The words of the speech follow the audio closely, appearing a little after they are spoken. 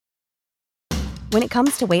When it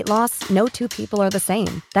comes to weight loss, no two people are the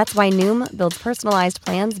same. That's why Noom builds personalized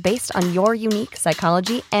plans based on your unique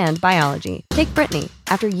psychology and biology. Take Brittany.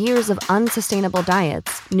 After years of unsustainable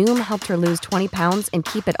diets, Noom helped her lose 20 pounds and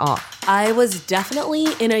keep it off. I was definitely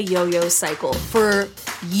in a yo-yo cycle for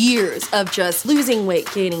years of just losing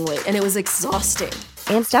weight, gaining weight, and it was exhausting.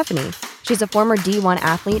 And Stephanie. She's a former D1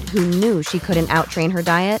 athlete who knew she couldn't outtrain her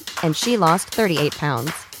diet, and she lost 38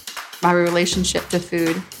 pounds. My relationship to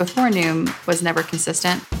food before Noom was never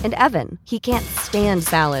consistent. And Evan, he can't stand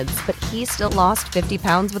salads, but he still lost 50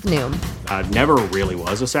 pounds with Noom. I never really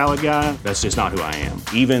was a salad guy. That's just not who I am.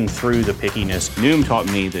 Even through the pickiness, Noom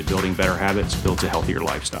taught me that building better habits builds a healthier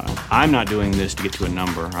lifestyle. I'm not doing this to get to a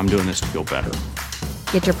number. I'm doing this to feel better.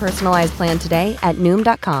 Get your personalized plan today at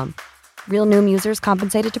Noom.com. Real Noom users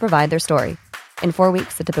compensated to provide their story. In 4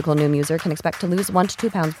 weeks, the typical Noom user can expect to lose 1 to 2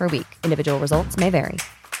 pounds per week. Individual results may vary.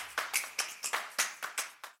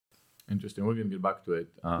 Interesting. We're going to get back to it.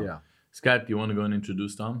 Yeah. Scott, you want to go and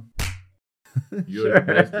introduce Tom? You're the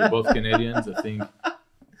best. We're both Canadians, I think.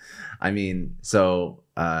 I mean, so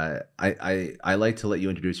I like to let you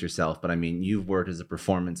introduce yourself, but I mean, you've worked as a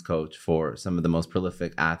performance coach for some of the most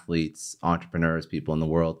prolific athletes, entrepreneurs, people in the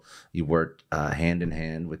world. You worked hand in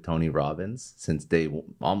hand with Tony Robbins since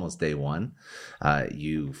almost day one.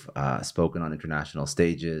 You've spoken on international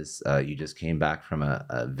stages. You just came back from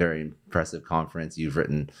a very impressive conference. You've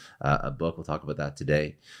written a book. We'll talk about that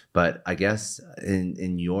today. But I guess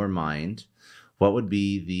in your mind, what would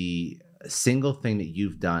be the single thing that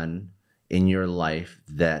you've done in your life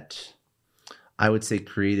that I would say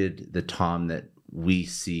created the Tom that we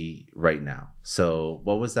see right now? So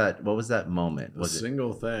what was that moment? Was a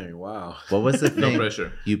single thing? Wow. What was the thing? No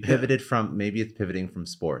pressure. You pivoted from, maybe it's pivoting from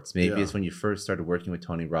sports. Maybe Yeah. it's when you first started working with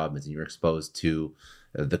Tony Robbins and you were exposed to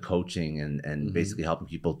the coaching and basically helping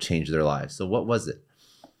people change their lives. So what was it?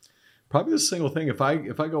 Probably the single thing. If I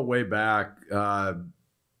go way back,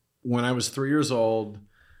 when I was 3 years old,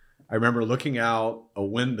 I remember looking out a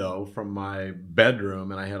window from my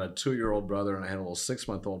bedroom, and I had a 2-year-old brother and I had a little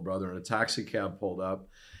 6-month-old brother, and a taxi cab pulled up,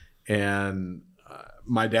 and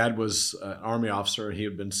my dad was an Army officer. He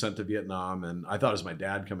had been sent to Vietnam, and I thought it was my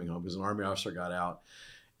dad coming home because an Army officer got out.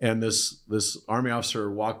 And this Army officer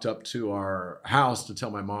walked up to our house to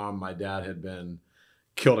tell my mom my dad had been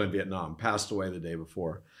killed in Vietnam, passed away the day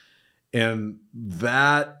before. And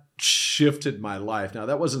that shifted my life. Now,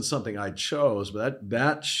 that wasn't something I chose, but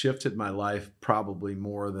that shifted my life probably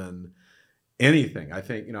more than anything. I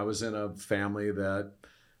think, I was in a family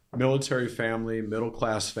military family,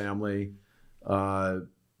 middle-class family. My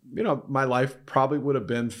life probably would have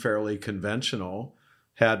been fairly conventional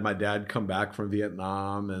had my dad come back from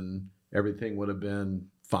Vietnam, and everything would have been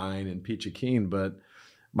fine and peachy keen. But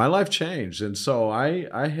my life changed. And so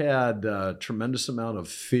I had a tremendous amount of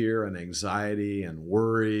fear and anxiety and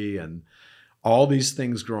worry and all these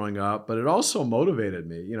things growing up, but it also motivated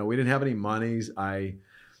me. We didn't have any money. I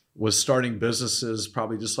was starting businesses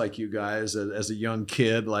probably just like you guys as a young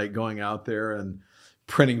kid, like going out there and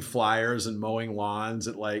printing flyers and mowing lawns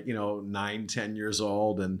at 9, 10 years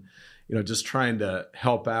old, and, just trying to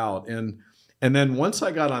help out. And then once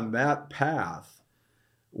I got on that path,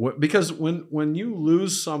 because when you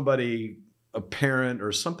lose somebody, a parent,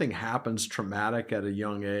 or something happens traumatic at a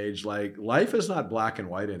young age, like, life is not black and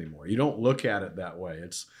white anymore. You don't look at it that way.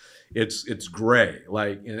 It's gray.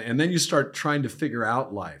 And then you start trying to figure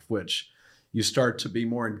out life, which you start to be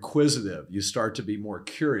more inquisitive. You start to be more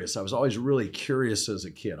curious. I was always really curious as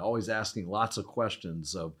a kid, always asking lots of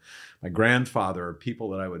questions of my grandfather or people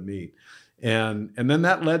that I would meet. And then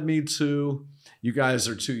that led me to, you guys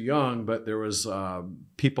are too young, but there was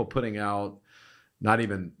people putting out, not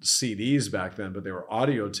even CDs back then, but they were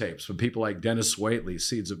audio tapes from people like Dennis Waitley,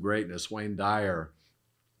 Seeds of Greatness, Wayne Dyer,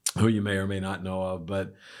 who you may or may not know of.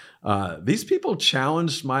 But these people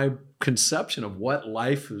challenged my conception of what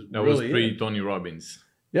life really is. That was pre-Tony Robbins.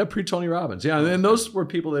 Yeah, pre-Tony Robbins. Yeah, and those were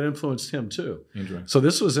people that influenced him too. So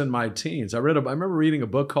this was in my teens. I remember reading a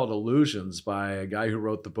book called Illusions by a guy who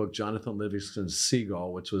wrote the book Jonathan Livingston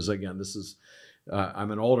Seagull, which was, again,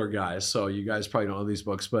 I'm an older guy, so you guys probably don't know these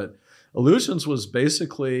books, but Illusions was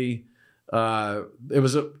basically, it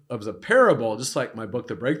was a parable, just like my book,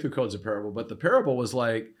 The Breakthrough Code is a parable, but the parable was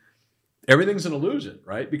like, everything's an illusion,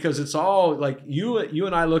 right? Because it's all like you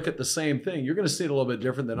and I look at the same thing. You're going to see it a little bit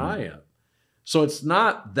different than I am. So it's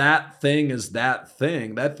not that thing is that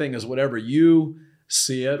thing. That thing is whatever you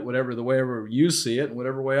see it, the way you see it, and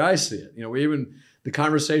whatever way I see it. Even the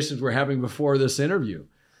conversations we're having before this interview,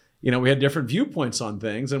 we had different viewpoints on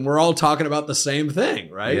things, and we're all talking about the same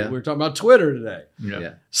thing, right? Yeah. We were talking about Twitter today.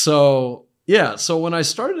 Yeah. So when I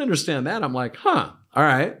started to understand that, I'm like, all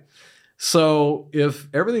right. So if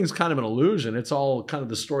everything's kind of an illusion, it's all kind of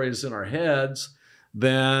the stories in our heads,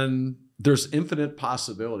 then there's infinite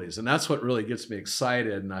possibilities. And that's what really gets me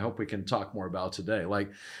excited. And I hope we can talk more about today.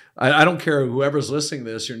 Like, I don't care whoever's listening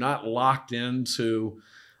to this, you're not locked into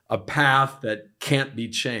a path that can't be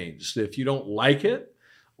changed. If you don't like it,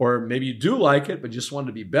 or maybe you do like it, but just want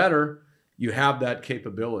to be better, you have that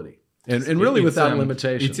capability. And really without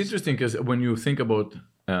limitations. It's interesting because when you think about,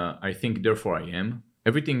 I think, therefore I am,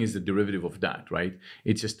 everything is a derivative of that, right?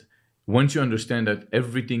 It's just, once you understand that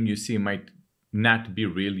everything you see might not be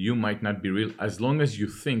real, you might not be real, as long as you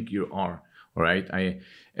think you are, all right?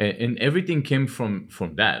 And everything came from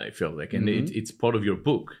that, I feel like, and it's part of your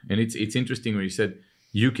book. And it's interesting when you said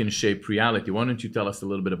you can shape reality. Why don't you tell us a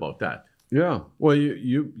little bit about that? Yeah, well,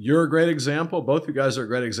 you're a great example. Both you guys are a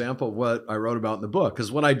great example of what I wrote about in the book.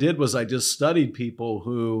 Because what I did was I just studied people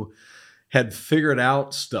who had figured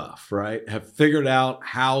out stuff, right? Have figured out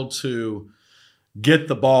how to get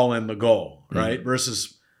the ball in the goal, right?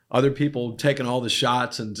 Versus other people taking all the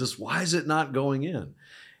shots and just, why is it not going in?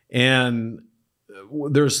 And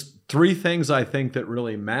there's three things I think that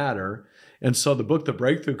really matter. And so the book, The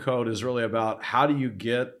Breakthrough Code, is really about how do you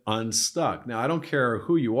get unstuck? Now, I don't care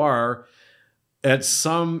who you are. There's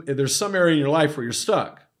some area in your life where you're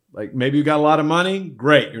stuck. Like maybe you got a lot of money,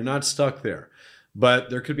 great, you're not stuck there. But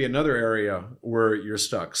there could be another area where you're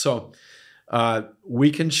stuck. So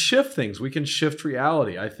we can shift things. We can shift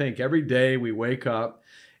reality. I think every day we wake up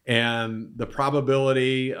and the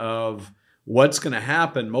probability of what's going to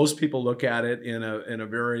happen, most people look at it in a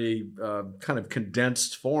very kind of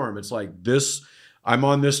condensed form. It's like this, I'm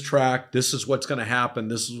on this track. This is what's going to happen.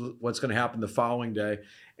 This is what's going to happen the following day.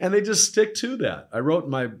 And they just stick to that. I wrote in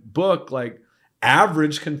my book, like,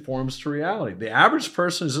 average conforms to reality. The average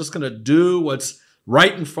person is just going to do what's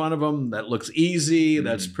right in front of them that looks easy,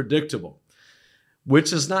 that's predictable,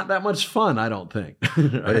 which is not that much fun, I don't think.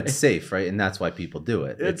 Right? But it's safe, right? And that's why people do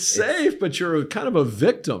it. It's safe, but you're kind of a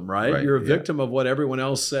victim, right? You're a victim of what everyone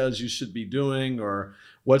else says you should be doing or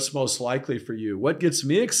what's most likely for you. What gets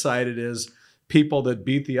me excited is people that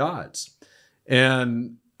beat the odds.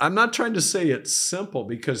 And I'm not trying to say it's simple,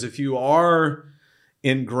 because if you are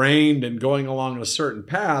ingrained and going along a certain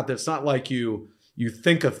path, it's not like you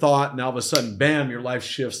think a thought and all of a sudden, bam, your life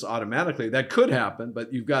shifts automatically. That could happen,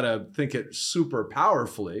 but you've got to think it super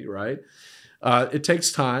powerfully, right? It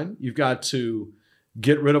takes time. You've got to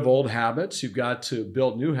get rid of old habits. You've got to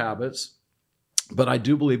build new habits. But I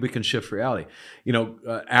do believe we can shift reality.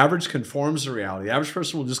 Average conforms to reality. The average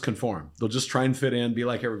person will just conform. They'll just try and fit in, be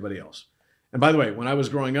like everybody else. And by the way, when I was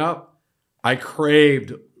growing up, I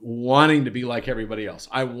craved wanting to be like everybody else.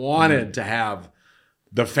 I wanted to have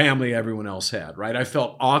the family everyone else had, right? I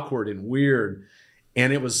felt awkward and weird.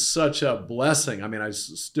 And it was such a blessing. I mean, I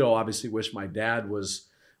still obviously wish my dad was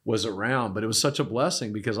around, but it was such a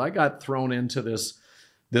blessing because I got thrown into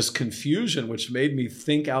this confusion, which made me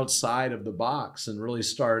think outside of the box and really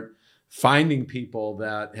start finding people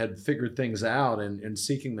that had figured things out and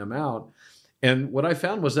seeking them out. And what I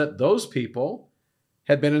found was that those people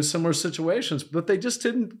had been in similar situations, but they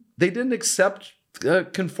didn't accept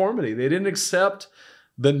conformity. They didn't accept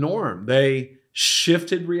the norm. They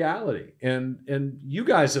shifted reality. And you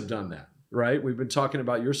guys have done that, right? We've been talking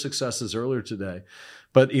about your successes earlier today.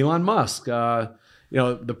 But Elon Musk,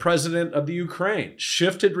 the president of the Ukraine,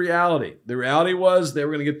 shifted reality. The reality was they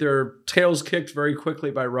were going to get their tails kicked very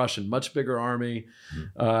quickly by Russian, much bigger army.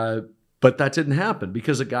 But that didn't happen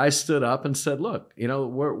because a guy stood up and said, look,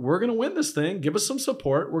 we're going to win this thing. Give us some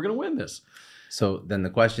support. We're going to win this. So then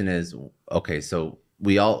the question is, okay, so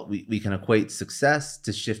we can equate success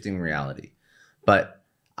to shifting reality. But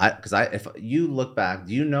if you look back,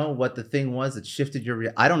 do you know what the thing was that shifted your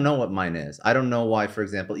reality? I don't know what mine is. I don't know why, for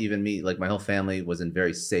example, even me, like my whole family was in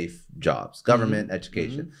very safe jobs, government,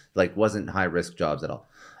 education, like wasn't high risk jobs at all.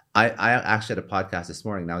 I actually had a podcast this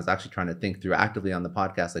morning and I was actually trying to think through actively on the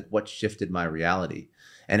podcast, like what shifted my reality.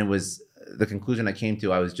 And it was the conclusion I came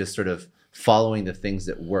to. I was just sort of following the things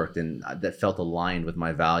that worked and that felt aligned with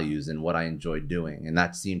my values and what I enjoyed doing. And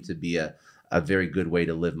that seemed to be a very good way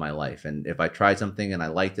to live my life. And if I tried something and I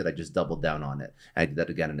liked it, I just doubled down on it. And I did that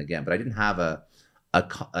again and again. But I didn't have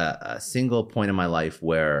a single point in my life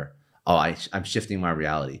where, I'm shifting my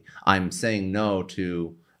reality. I'm saying no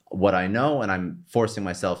to what I know and I'm forcing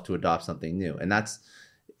myself to adopt something new. And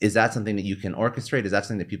is that something that you can orchestrate? Is that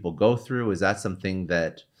something that people go through? Is that something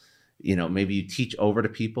that, maybe you teach over to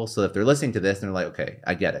people? So if they're listening to this and they're like, okay,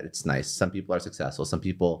 I get it. It's nice. Some people are successful. Some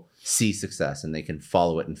people see success and they can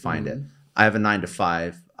follow it and find it. I have a 9 to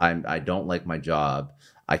 5. I don't like my job.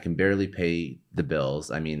 I can barely pay the bills.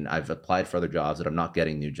 I mean, I've applied for other jobs that I'm not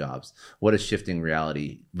getting new jobs. What does shifting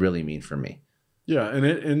reality really mean for me? Yeah,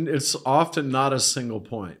 and it's often not a single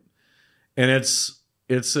point. And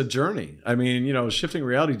it's a journey. I mean, shifting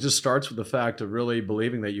reality just starts with the fact of really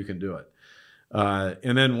believing that you can do it.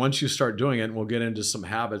 And then once you start doing it, and we'll get into some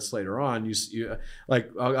habits later on, you like,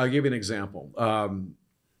 I'll give you an example.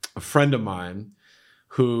 A friend of mine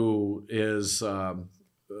who is a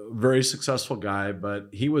very successful guy, but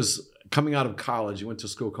he was coming out of college. He went to a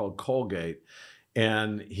school called Colgate,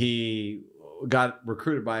 and he got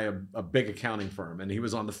recruited by a big accounting firm, and he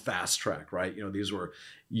was on the fast track, right? These were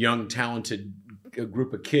young, talented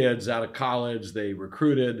group of kids out of college. They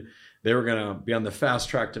recruited. They were going to be on the fast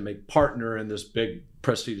track to make partner in this big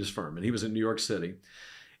prestigious firm. And he was in New York City,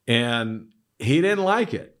 and he didn't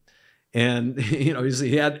like it. And,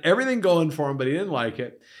 he had everything going for him, but he didn't like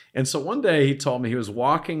it. And so one day he told me he was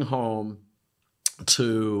walking home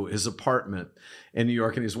to his apartment in New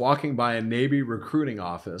York, and he's walking by a Navy recruiting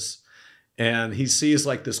office, and he sees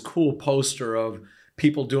like this cool poster of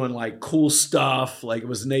people doing like cool stuff. Like it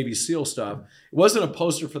was Navy SEAL stuff. It wasn't a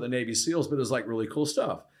poster for the Navy SEALs, but it was like really cool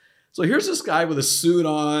stuff. So here's this guy with a suit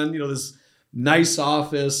on, this nice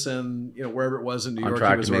office, and wherever it was in New York,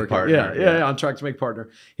 he was working. Partner, yeah, on track to make partner.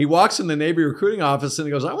 He walks in the Navy recruiting office and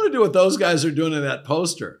he goes, "I want to do what those guys are doing in that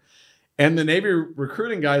poster." And the Navy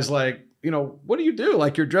recruiting guy's like, "What do you do?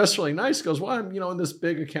 Like, you're dressed really nice." He goes, "Well, I'm, in this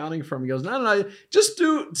big accounting firm." He goes, No, just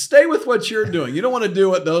stay with what you're doing. You don't want to do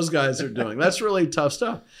what those guys are doing. That's really tough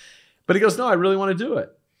stuff. But he goes, "No, I really want to do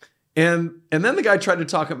it." And then the guy tried to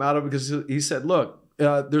talk him out of it, because he said, "Look,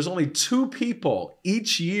 there's only 2 people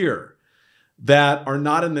each year that are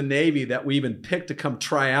not in the Navy that we even pick to come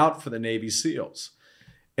try out for the Navy SEALs."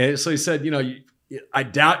 And so he said, "I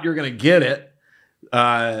doubt you're going to get it.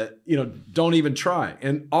 Don't even try."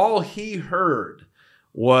 And all he heard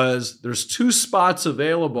was, "There's 2 spots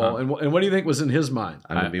available." And what do you think was in his mind?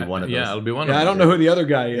 I'm going to be one of those. Yeah, I'll be one of them. I don't know who the other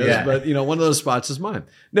guy is, Yeah. but one of those spots is mine.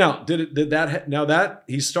 Now, now that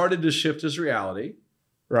he started to shift his reality,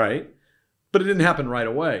 right? But it didn't happen right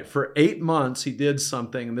away. For 8 months, he did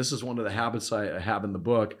something, and this is one of the habits I have in the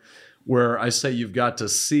book, where I say you've got to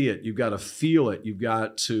see it, you've got to feel it, you've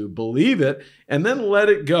got to believe it, and then let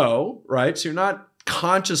it go, right? So you're not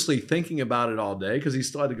consciously thinking about it all day, because he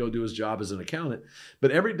still had to go do his job as an accountant.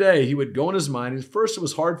 But every day he would go in his mind, and first it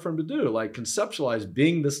was hard for him to do, like conceptualize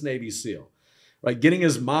being this Navy SEAL, right? Getting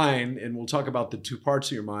his mind, and we'll talk about the 2 parts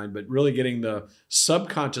of your mind, but really getting the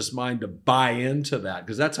subconscious mind to buy into that,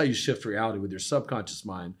 because that's how you shift reality, with your subconscious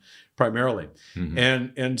mind primarily. Mm-hmm.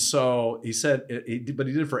 And so he said, but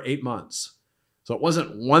he did it for 8 months. So it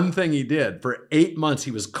wasn't one thing he did. For 8 months, he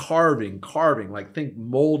was carving, like think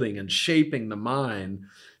molding and shaping the mind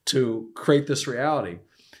to create this reality.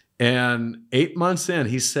 And 8 months in,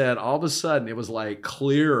 he said, all of a sudden, it was like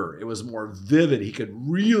clearer. It was more vivid. He could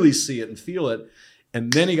really see it and feel it.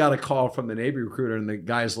 And then he got a call from the Navy recruiter, and the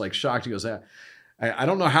guy's like shocked. He goes, I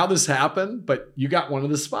don't know how this happened, but you got one of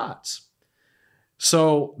the spots.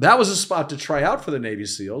 So that was a spot to try out for the Navy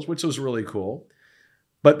SEALs, which was really cool.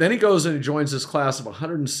 But then he goes and he joins this class of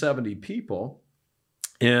 170 people.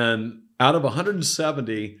 And out of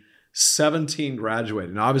 170, 17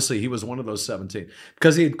 graduated. And obviously he was one of those 17,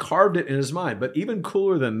 because he had carved it in his mind. But even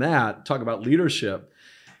cooler than that, talk about leadership.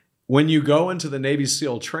 When you go into the Navy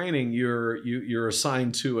SEAL training, you're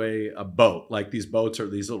assigned to a boat. Like these boats are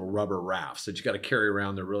these little rubber rafts that you got to carry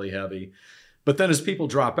around. They're really heavy. But then as people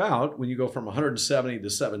drop out, when you go from 170 to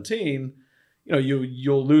 17,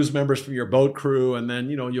 you'll lose members from your boat crew, and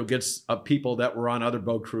then you'll get people that were on other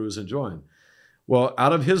boat crews and join. Well,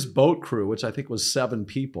 out of his boat crew, which I think was 7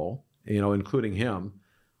 people, including him,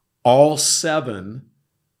 all 7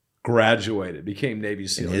 graduated, became Navy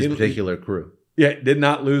SEAL. In his particular crew. Yeah, did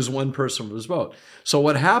not lose one person from his boat. So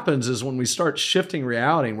what happens is, when we start shifting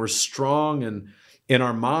reality and we're strong and in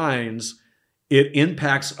our minds, it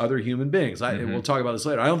impacts other human beings. We'll talk about this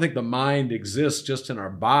later. I don't think the mind exists just in our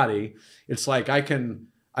body. It's like I can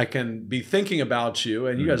be thinking about you,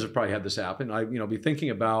 and you guys have probably had this happen. Be thinking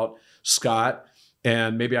about Scott,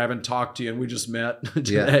 and maybe I haven't talked to you, and we just met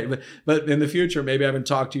today. Yeah. But in the future, maybe I haven't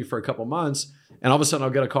talked to you for a couple months, and all of a sudden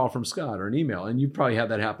I'll get a call from Scott or an email, and you probably had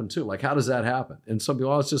that happen too. Like, how does that happen? And some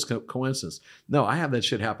people, it's just coincidence. No, I have that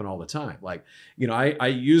shit happen all the time. Like, I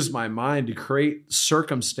use my mind to create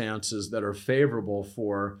circumstances that are favorable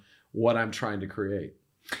for what I'm trying to create.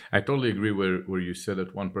 I totally agree where you said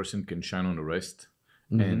that one person can shine on the rest.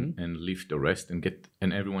 and leave the rest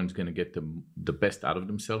and everyone's going to get the best out of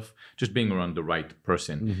themselves just being around the right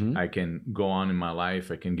person. I can go on in my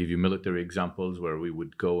life. I can give you military examples where we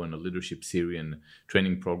would go on a leadership series and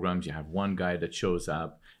training programs. You have one guy that shows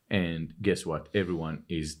up, and guess what? Everyone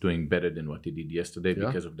is doing better than what he did yesterday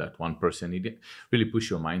because of that one person. He did really push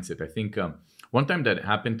your mindset. I think one time that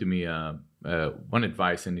happened to me, one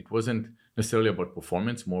advice, and it wasn't necessarily about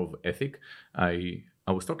performance, more of ethic.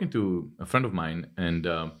 I was talking to a friend of mine, and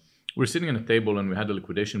we were sitting at a table, and we had a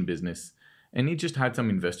liquidation business, and he just had some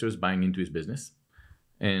investors buying into his business.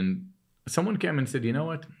 And someone came and said, you know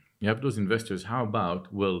what? You have those investors. How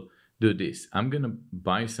about we'll do this? I'm going to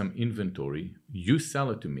buy some inventory. You sell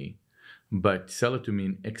it to me, but sell it to me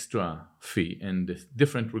an extra fee, and the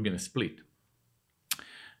different we're going to split.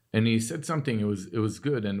 And he said something, it was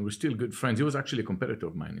good, and we're still good friends. He was actually a competitor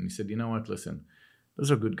of mine. And he said, you know what, listen,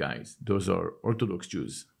 those are good guys. Those are Orthodox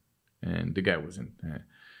Jews. And the guy wasn't.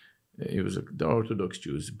 The Orthodox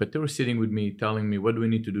Jews. But they were sitting with me, telling me, what do we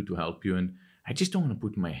need to do to help you? And I just don't want to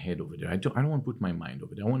put my head over there. I don't want to put my mind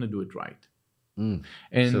over there. I want to do it right. And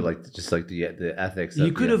so just like the ethics.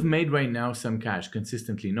 You could have made right now some cash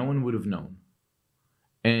consistently. No one would have known.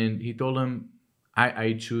 And he told him,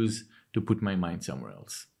 I choose to put my mind somewhere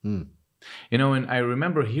else. You know, and I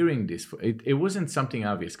remember hearing this. It wasn't something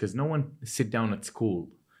obvious because no one sit down at school,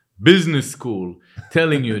 business school,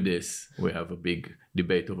 telling you this. We have a big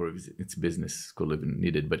debate over if it's business school even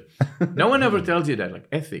needed, but no one ever tells you that, like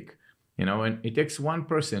ethic, you know, and it takes one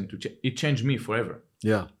person it changed me forever.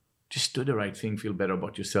 Yeah. Just do the right thing, feel better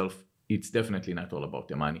about yourself. It's definitely not all about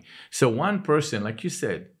the money. So one person, like you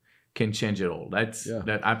said, can change it all.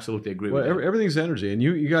 That absolutely agree with you. Everything's energy, and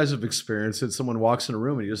you guys have experienced it. Someone walks in a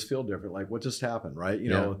room and you just feel different. Like, what just happened, right? You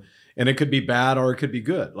know, and it could be bad or it could be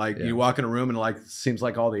good. Like you walk in a room and like seems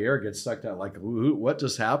like all the air gets sucked out. Like, what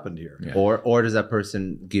just happened here? Yeah. Or does that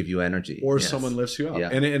person give you energy? Or someone lifts you up? Yeah.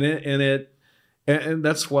 And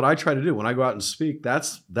that's what I try to do when I go out and speak.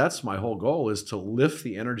 That's my whole goal, is to lift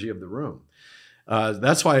the energy of the room.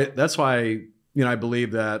 That's why. You know, I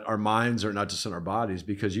believe that our minds are not just in our bodies,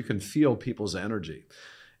 because you can feel people's energy,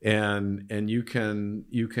 and you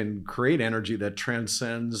can create energy that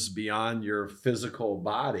transcends beyond your physical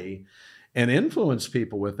body and influence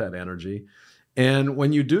people with that energy. And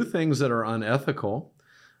when you do things that are unethical,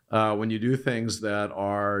 when you do things that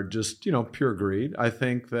are just, you know, pure greed, I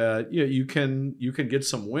think that you can get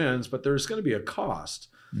some wins, but there's going to be a cost.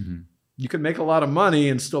 You can make a lot of money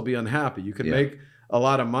and still be unhappy. You can make a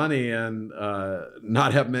lot of money and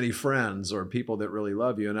not have many friends or people that really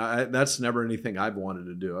love you. And that's never anything I've wanted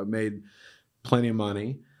to do. I've made plenty of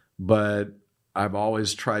money, but I've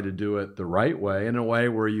always tried to do it the right way, in a way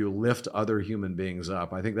where you lift other human beings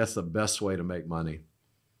up. I think that's the best way to make money.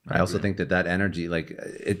 I also think that energy, like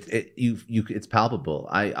it's palpable.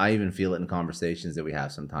 I even feel it in conversations that we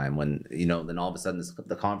have sometime, when, you know, then all of a sudden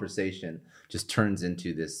the conversation just turns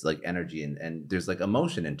into this like energy, and there's like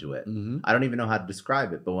emotion into it. I don't even know how to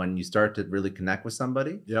describe it, but when you start to really connect with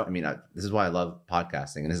somebody, I mean, this is why I love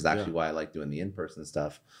podcasting, and this is actually why I like doing the in-person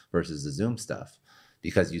stuff versus the Zoom stuff,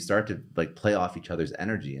 because you start to like play off each other's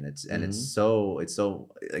energy, and it's so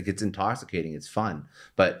like, it's intoxicating, it's fun,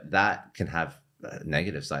 but that can have a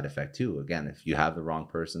negative side effect too. Again, if you have the wrong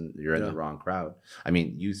person, you're in the wrong crowd. I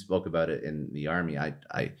mean, you spoke about it in the Army.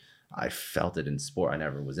 I felt it in sport. I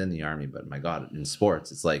never was in the Army, but my God, in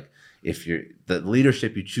sports, it's like, if you're the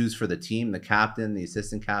leadership you choose for the team, the captain, the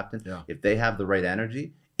assistant captain, if they have the right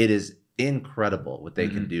energy, it is incredible what they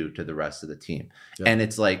can do to the rest of the team. And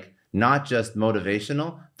it's like, not just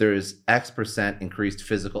motivational, there's X% increased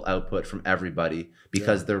physical output from everybody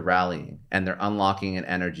because they're rallying and they're unlocking an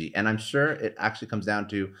energy. And I'm sure it actually comes down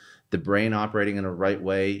to the brain operating in the right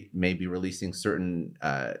way, maybe releasing certain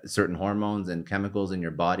hormones and chemicals in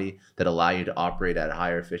your body that allow you to operate at a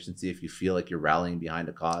higher efficiency if you feel like you're rallying behind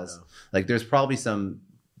a cause. Like, there's probably some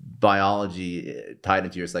biology tied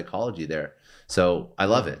into your psychology there. So I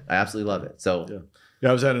love it. I absolutely love it. So yeah,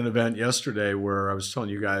 I was at an event yesterday where I was telling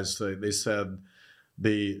you guys, they said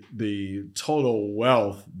the total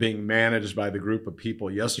wealth being managed by the group of people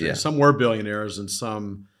yesterday. Some were billionaires,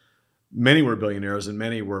 and many were billionaires, and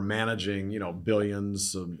many were managing, you know,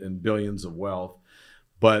 billions and billions of wealth.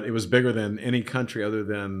 But it was bigger than any country other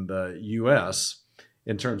than the U.S.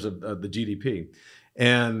 in terms of the GDP.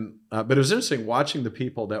 And but it was interesting watching the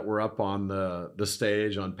people that were up on the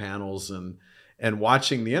stage on panels and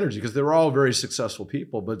watching the energy, because they were all very successful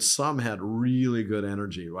people, but some had really good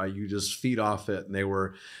energy, right? You just feed off it, and they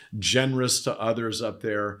were generous to others up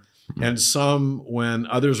there. And some, when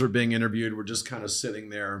others were being interviewed, were just kind of sitting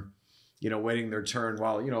there waiting their turn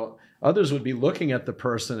while, others would be looking at the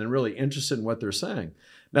person and really interested in what they're saying.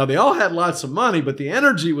 Now, they all had lots of money, but the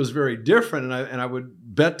energy was very different. And I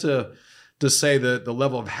would bet to say that the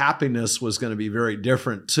level of happiness was going to be very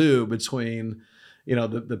different too between,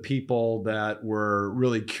 the people that were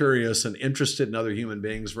really curious and interested in other human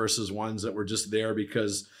beings versus ones that were just there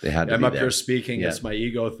because I'm up here speaking. Yeah. It's my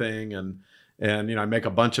ego thing. And I make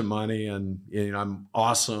a bunch of money and, I'm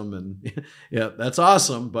awesome. And yeah, that's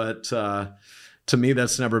awesome. But to me,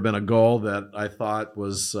 that's never been a goal that I thought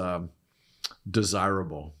was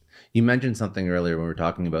desirable. You mentioned something earlier when we were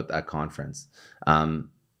talking about that conference.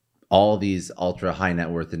 All these ultra high net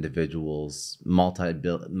worth individuals,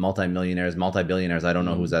 multi-millionaires, multi-billionaires, I don't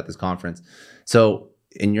know who's at this conference. So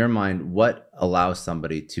in your mind, what allows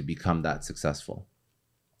somebody to become that successful?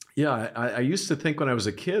 Yeah, I used to think when I was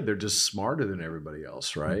a kid, they're just smarter than everybody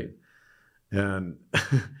else, right? And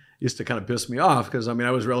it used to kind of piss me off because,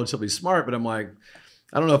 I was relatively smart, but I'm like,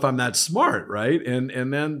 I don't know if I'm that smart, right?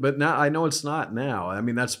 But now I know it's not now.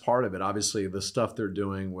 That's part of it. Obviously, the stuff they're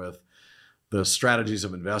doing with the strategies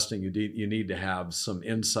of investing, you need to have some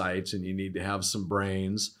insights and you need to have some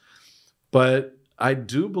brains. But I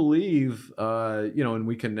do believe, and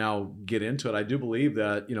we can now get into it, I do believe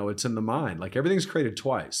that, it's in the mind. Like everything's created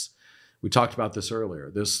twice. We talked about this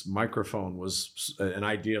earlier. This microphone was an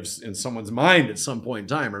idea in someone's mind at some point in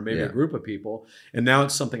time, or maybe a group of people. And now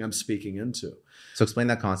it's something I'm speaking into. So explain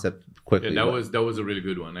that concept quickly. Yeah, that was a really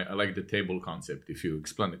good one. I like the table concept. If you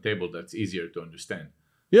explain the table, that's easier to understand.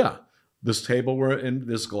 Yeah. This table, we're in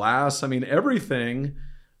this glass. Everything,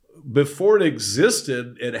 before it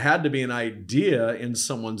existed, it had to be an idea in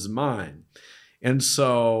someone's mind. And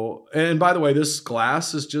so, and by the way, this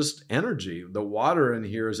glass is just energy. The water in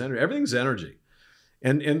here is energy. Everything's energy.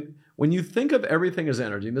 And when you think of everything as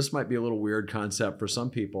energy, and this might be a little weird concept for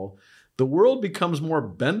some people, the world becomes more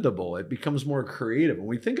bendable. It becomes more creative. When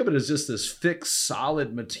we think of it as just this fixed,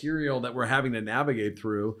 solid material that we're having to navigate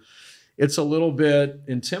through, it's a little bit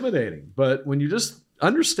intimidating. But when you just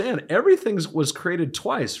understand everything was created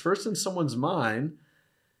twice, first in someone's mind,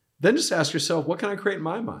 then just ask yourself, what can I create in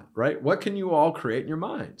my mind, right? What can you all create in your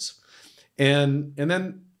minds? And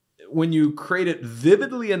then when you create it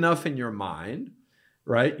vividly enough in your mind,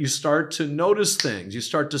 right, you start to notice things. You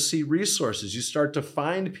start to see resources. You start to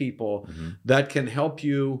find people that can help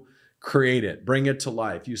you create it, bring it to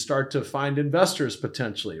life. You start to find investors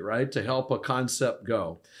potentially, right, to help a concept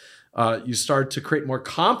go. You start to create more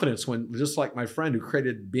confidence when, just like my friend who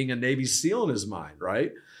created being a Navy SEAL in his mind,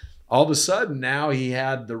 right? All of a sudden, now he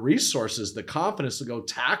had the resources, the confidence to go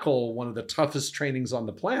tackle one of the toughest trainings on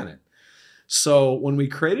the planet. So when we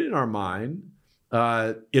create it in our mind,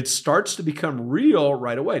 it starts to become real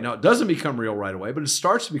right away. Now, it doesn't become real right away, but it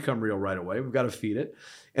starts to become real right away. We've got to feed it.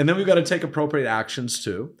 And then we've got to take appropriate actions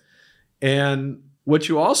too. And what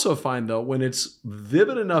you also find, though, when it's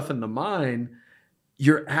vivid enough in the mind,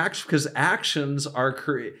 because actions are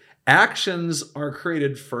created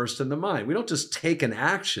first in the mind. We don't just take an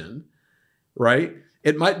action, right?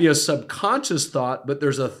 It might be a subconscious thought, but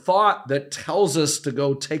there's a thought that tells us to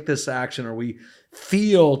go take this action, or we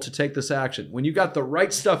feel to take this action. When you got the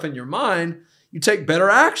right stuff in your mind, you take better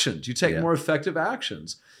actions. You take more effective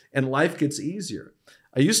actions, and life gets easier.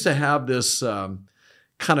 I used to have this kind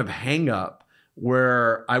of hang up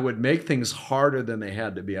where I would make things harder than they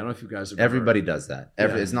had to be. I don't know if you guys have Everybody does that.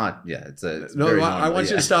 It's not, it's no, very I want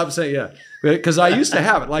you to stop saying, because I used to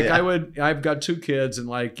have it. Like I've got two kids, and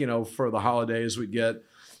for the holidays we'd get,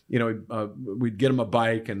 we'd get them a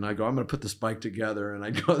bike, and I go, I'm going to put this bike together. And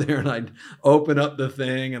I'd go there and I'd open up the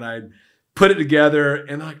thing and I'd put it together,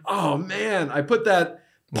 and like, oh man, I put that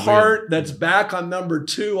part that's back on number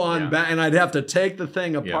 2 on back, and I'd have to take the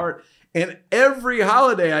thing apart. And every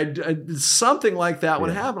holiday, I did something like that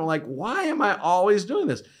would happen. I'm like, why am I always doing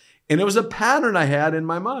this? And it was a pattern I had in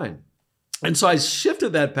my mind. And so I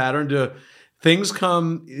shifted that pattern to things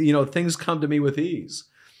come to me with ease.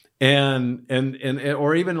 And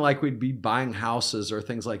or even like we'd be buying houses or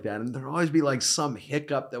things like that. And there'd always be like some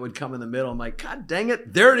hiccup that would come in the middle. I'm like, God dang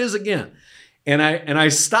it, there it is again. And I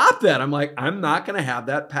stopped that. I'm like, I'm not going to have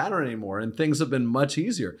that pattern anymore. And things have been much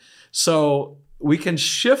easier. So we can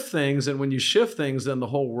shift things, and when you shift things, then the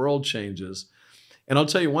whole world changes. And I'll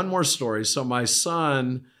tell you one more story. So my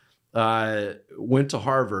son went to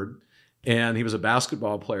Harvard, and he was a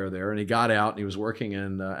basketball player there, and he got out and he was working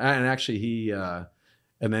in, and actually you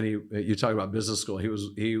talk about business school.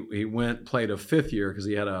 He went, played a 5th year because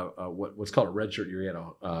he had what's called a redshirt year. He had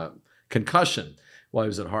a concussion, while he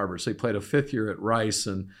was at Harvard. So he played a 5th year at Rice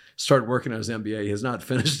and started working on his MBA. He has not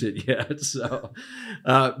finished it yet. So,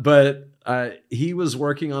 but he was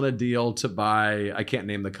working on a deal to buy, I can't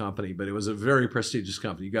name the company, but it was a very prestigious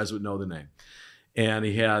company. You guys would know the name. And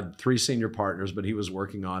he had 3 senior partners, but he was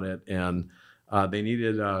working on it. And they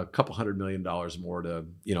needed a couple $100 million more to,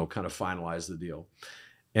 kind of finalize the deal.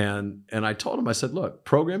 And I told him, I said, look,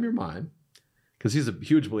 program your mind, because he's a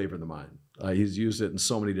huge believer in the mind. He's used it in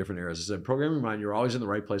so many different areas. I said, program your mind. You're always in the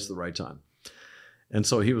right place at the right time. And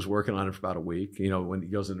so he was working on it for about a week. When he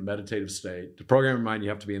goes into meditative state, to program your mind, you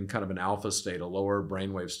have to be in kind of an alpha state, a lower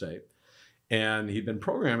brainwave state. And he'd been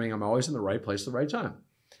programming, I'm always in the right place at the right time.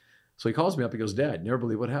 So he calls me up. He goes, Dad, never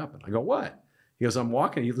believe what happened. I go, what? He goes, I'm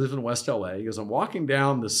walking. He lives in West LA. He goes, I'm walking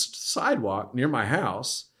down this sidewalk near my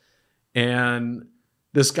house, and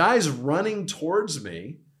this guy's running towards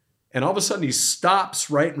me, and all of a sudden he stops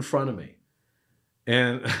right in front of me.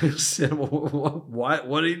 And I said, well,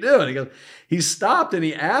 what are you doing? He goes, he stopped and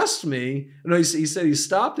he asked me, he said he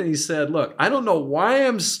stopped and he said, look, I don't know why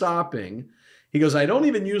I'm stopping. He goes, I don't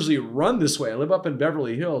even usually run this way. I live up in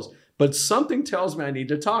Beverly Hills, but something tells me I need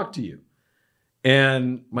to talk to you.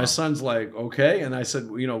 And my son's like, okay. And I said,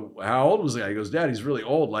 how old was the guy? He goes, Dad, he's really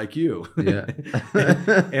old like you. Yeah.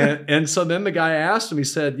 and so then the guy asked him, he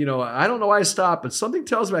said, I don't know why I stopped, but something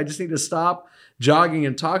tells me I just need to stop jogging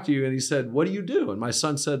and talk to you. And he said, what do you do? And my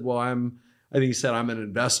son said, well, I'm an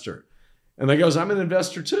investor. And the guy goes, I'm an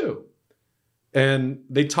investor too. And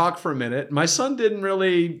they talked for a minute. My son didn't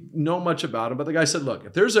really know much about him, but the guy said, look,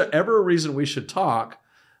 if there's ever a reason we should talk,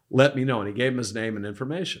 let me know. And he gave him his name and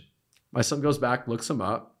information. My son goes back, looks him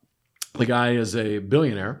up. The guy is a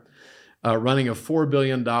billionaire running a $4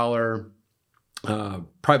 billion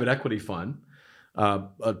private equity fund,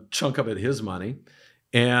 a chunk of it his money.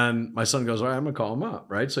 And my son goes, all right, I'm going to call him up,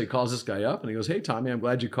 right? So he calls this guy up and he goes, hey, Tommy, I'm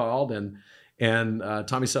glad you called. And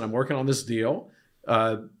Tommy said, I'm working on this deal.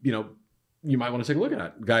 You might want to take a look at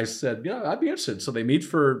it. The guy said, yeah, I'd be interested. So they meet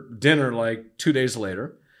for dinner like 2 days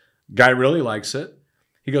later. Guy really likes it.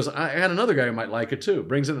 He goes, I got another guy who might like it too.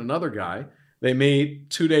 Brings in another guy. They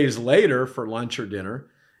meet 2 days later for lunch or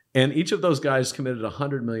dinner. And each of those guys committed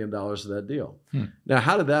 $100 million to that deal. Now,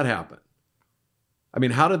 how did that happen?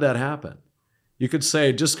 How did that happen? You could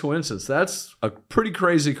say just coincidence. That's a pretty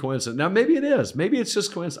crazy coincidence. Now, maybe it is. Maybe it's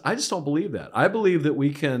just coincidence. I just don't believe that. I believe that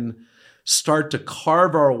we can start to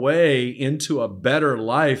carve our way into a better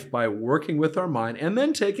life by working with our mind and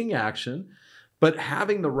then taking action, but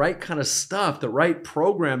having the right kind of stuff, the right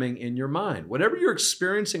programming in your mind. Whatever you're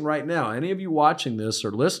experiencing right now, any of you watching this or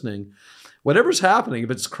listening, whatever's happening, if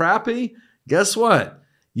it's crappy, guess what?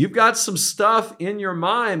 You've got some stuff in your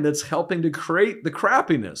mind that's helping to create the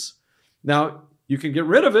crappiness. Now, you can get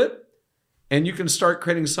rid of it and you can start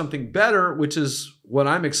creating something better, which is what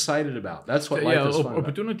I'm excited about. That's what life is fun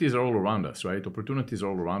opportunities are all around us, right? Opportunities are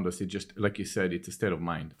all around us. It's just, like you said, it's a state of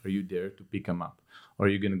mind. Are you there to pick them up? Or are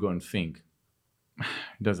you going to go and think,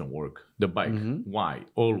 it doesn't work. The bike, why?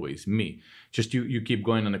 Always me. Just you keep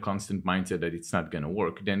going on a constant mindset that it's not going to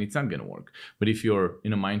work, then it's not going to work. But if you're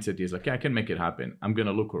in a mindset is like, yeah, I can make it happen. I'm going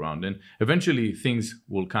to look around and eventually things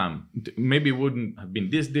will come. Maybe it wouldn't have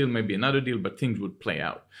been this deal, maybe another deal, but things would play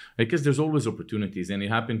out. Because there's always opportunities. And it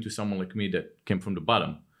happened to someone like me that came from the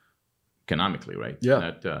bottom economically, right?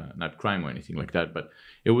 Yeah. Not crime or anything like that. But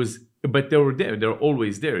they were there. They're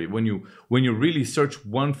always there. When you really search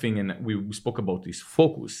one thing, and we spoke about this,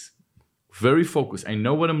 focus, very focused. I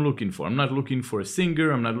know what I'm looking for. I'm not looking for a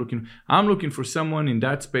singer. I'm looking for someone in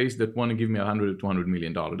that space that want to give me $100 to $200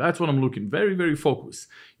 million. That's what I'm looking. Very, very focused.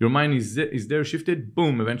 Your mind is there, shifted.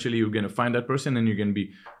 Boom. Eventually, you're going to find that person, and you're going to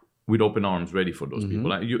be with open arms ready for those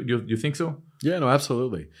people. You think so? Yeah, no,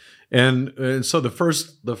 absolutely. And so the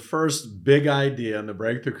first big idea in the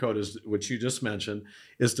breakthrough code is, which you just mentioned,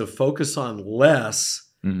 is to focus on less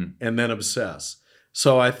and then obsess.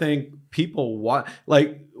 So I think people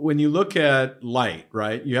like when you look at light,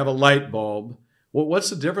 right? You have a light bulb. Well, what's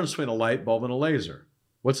the difference between a light bulb and a laser?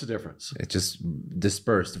 What's the difference? It's just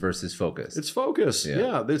dispersed versus focused. It's focused.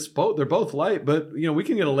 Yeah, it's both. They're both light, but we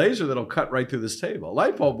can get a laser that'll cut right through this table. A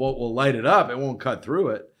light bulb will light it up. It won't cut through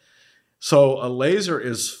it. So a laser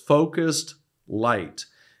is focused light,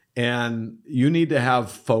 and you need to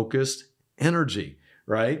have focused energy,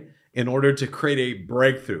 right? In order to create a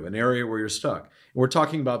breakthrough, an area where you're stuck. And we're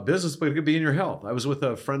talking about business, but it could be in your health. I was with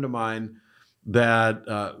a friend of mine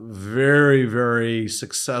that very, very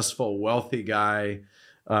successful, wealthy guy,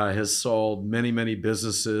 has sold many, many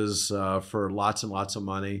businesses for lots and lots of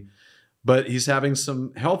money. But he's having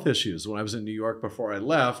some health issues. When I was in New York before I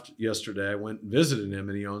left yesterday, I went and visited him,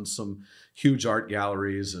 and he owns some huge art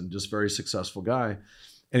galleries and just very successful guy.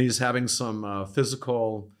 and he's having some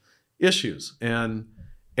physical issues. And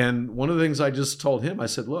one of the things I just told him, I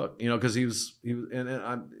said, look, because he's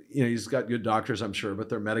got good doctors, I'm sure, but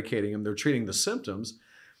they're medicating him. They're treating the symptoms.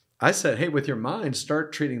 I said, hey, with your mind,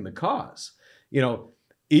 start treating the cause.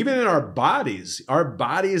 Even in our bodies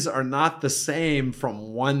are not the same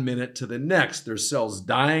from 1 minute to the next. There's cells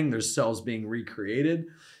dying, there's cells being recreated.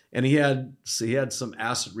 And he had some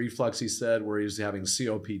acid reflux, he said, where he was having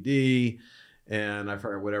COPD, and I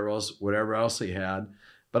forgot whatever else he had.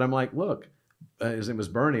 But I'm like, look, his name was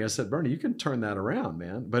Bernie. I said, Bernie, you can turn that around,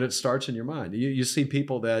 man. But it starts in your mind. You see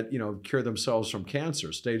people that, cure themselves from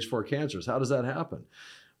cancer, stage 4 cancers. How does that happen?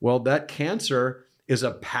 Well, that cancer is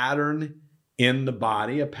a pattern in the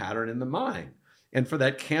body, a pattern in the mind. And for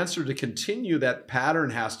that cancer to continue, that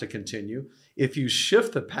pattern has to continue. If you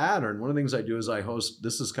shift the pattern, one of the things I do is I host,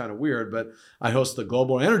 this is kind of weird, but I host the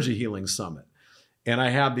Global Energy Healing Summit. And I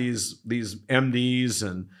have these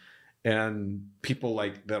MDs and people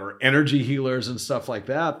like that are energy healers and stuff like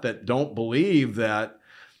that don't believe that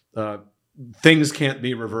things can't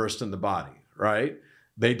be reversed in the body, right?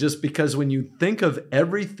 Because when you think of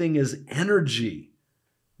everything as energy,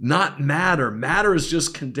 not matter. Matter is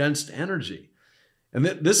just condensed energy. And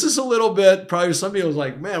this is a little bit, probably some people was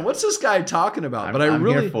like, man, what's this guy talking about? But I'm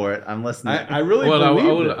really here for it. I'm listening. I really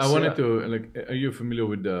believe this. I wanted to, are you familiar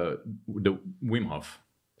with the Wim Hof?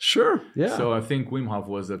 Sure, yeah. So I think Wim Hof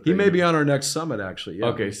was he may be on our next summit, actually. Yeah.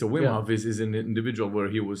 Okay, so Wim Hof is an individual where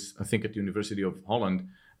he was, I think, at the University of Holland,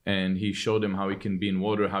 and he showed them how he can be in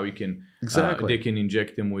water, how he can, they can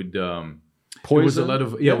inject him with... poison. It was a lot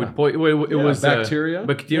of it was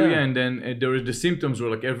bacteria, and then there were the symptoms were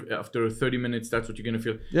like after 30 minutes that's what you're gonna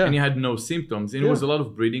feel, and he had no symptoms, and it was a lot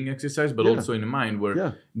of breathing exercise, but also in the mind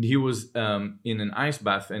where he was in an ice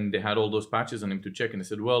bath, and they had all those patches on him to check, and they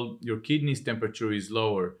said, well, your kidney's temperature is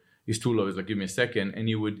too low. It's like, give me a second, and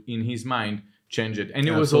he would in his mind change it, and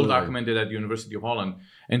it was all documented at the University of Holland.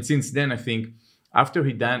 And since then, I think after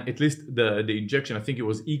he done at least the injection, I think it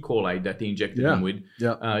was E. coli that they injected him with.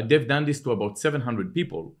 They've done this to about 700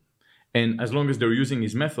 people. And as long as they're using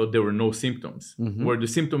his method, there were no symptoms, where the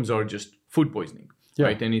symptoms are just food poisoning,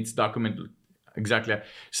 right? And it's documented exactly.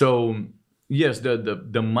 So yes,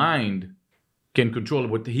 the mind can control.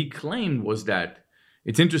 What he claimed was that,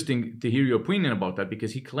 it's interesting to hear your opinion about that,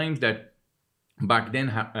 because he claims that back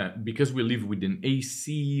then, because we live with an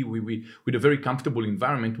AC, with a very comfortable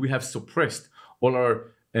environment, we have suppressed all our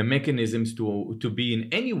mechanisms to be in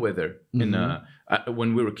any weather.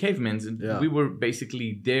 When we were cavemen, we were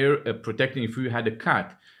basically there protecting. If we had a cut,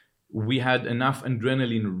 we had enough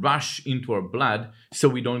adrenaline rush into our blood so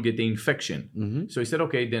we don't get the infection. So he said,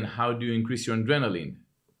 okay, then how do you increase your adrenaline?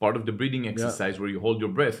 Part of the breathing exercise where you hold your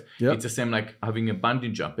breath. It's the same like having a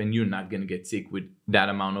bungee jump, and you're not going to get sick with that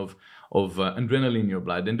amount of adrenaline in your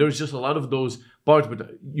blood. And there's just a lot of those parts,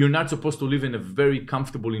 but you're not supposed to live in a very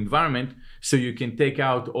comfortable environment, so you can take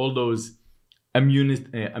out all those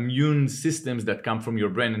immune systems that come from your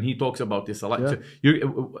brain. And he talks about this a lot. So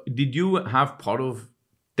did you have part of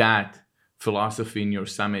that philosophy in your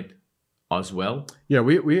summit as well? Yeah,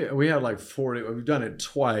 we had like 40. We've done it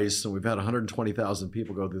twice, and we've had 120,000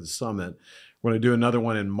 people go through the summit. We're going to do another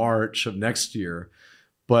one in March of next year.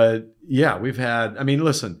 But yeah, we've had. I mean,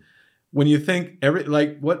 listen, when you think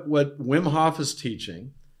what Wim Hof is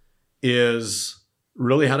teaching is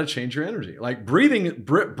really how to change your energy. Like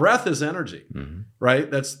breath is energy, right?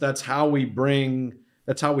 That's how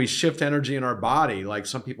we shift energy in our body. Like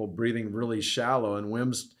some people breathing really shallow, and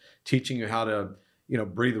Wim's teaching you how to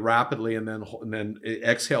breathe rapidly and then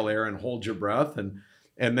exhale air and hold your breath, and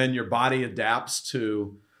then your body adapts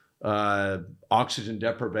to oxygen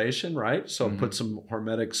deprivation, right? So put some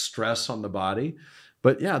hormetic stress on the body.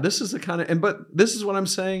 But yeah, this is the kind of, but this is what I'm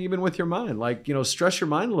saying, even with your mind, like, stress your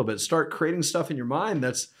mind a little bit, start creating stuff in your mind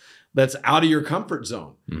that's out of your comfort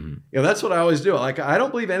zone. That's what I always do. Like, I don't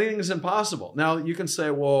believe anything is impossible. Now you can say,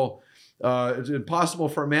 well, it's impossible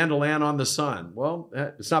for a man to land on the sun. Well,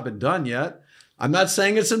 it's not been done yet. I'm not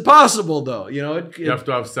saying it's impossible, though. You have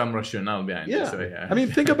to have some rationale behind it. So, yeah. I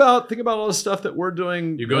mean, think about all the stuff that we're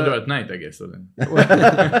doing. You go there at night, I guess. So then.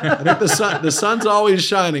 I think the sun's always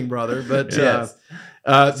shining, brother. But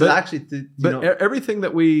everything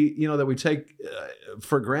that we take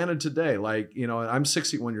for granted today, like I'm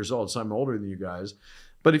 61 years old, so I'm older than you guys.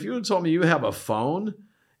 But if you had told me you have a phone,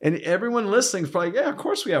 and everyone listening is probably, yeah, of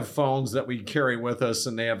course we have phones that we carry with us,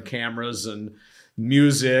 and they have cameras and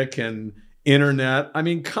music and internet. I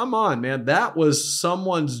mean, come on, man. That was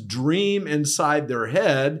someone's dream inside their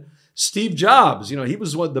head. Steve Jobs, he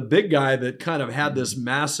was the big guy that kind of had this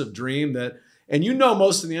massive dream that, and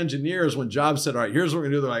most of the engineers, when Jobs said, all right, here's what we're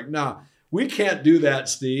going to do, they're like, no, we can't do that,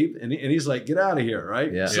 Steve. And he's like, get out of here,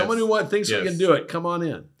 right? Yeah. Someone who thinks we can do it, come on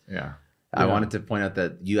in. Yeah. I wanted to point out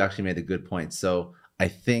that you actually made a good point. So I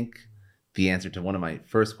think the answer to one of my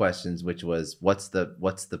first questions, which was what's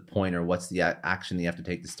the point or what's the action that you have to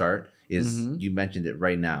take to start, is you mentioned it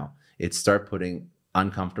right now. It's start putting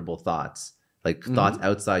uncomfortable thoughts, like thoughts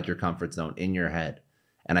outside your comfort zone, in your head.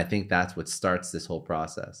 And I think that's what starts this whole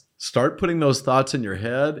process. Start putting those thoughts in your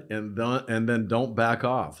head and then don't back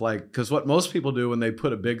off. Like, because what most people do when they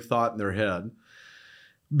put a big thought in their head,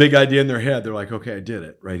 big idea in their head, they're like, okay, I did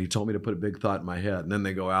it, right? He told me to put a big thought in my head. And then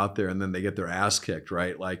they go out there and then they get their ass kicked,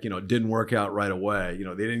 right? Like, it didn't work out right away.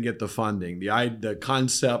 They didn't get the funding. The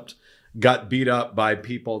concept got beat up by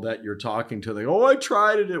people that you're talking to. They go, oh, I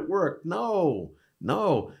tried it, it worked. No.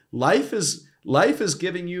 Life is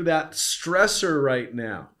giving you that stressor right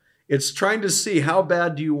now. It's trying to see how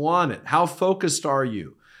bad do you want it? How focused are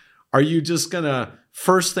you? Are you just going to,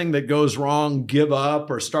 first thing that goes wrong, give up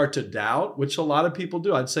or start to doubt, which a lot of people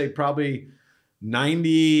do. I'd say probably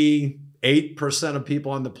 98% of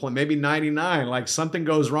people on the planet, maybe 99, like something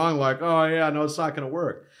goes wrong, like, oh yeah, no, it's not going to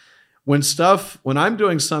work. When I'm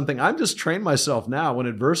doing something, I'm just trained myself now. When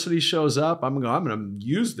adversity shows up, I'm going to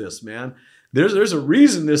use this, man. There's a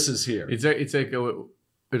reason this is here. It's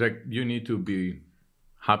like you need to be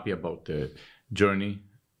happy about the journey,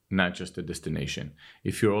 not just the destination.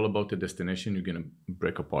 If you're all about the destination, you're going to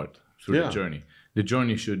break apart through the journey. The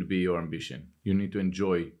journey should be your ambition. You need to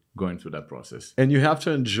enjoy going through that process. And you have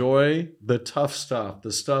to enjoy the tough stuff,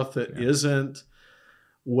 the stuff that isn't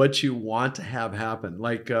what you want to have happen.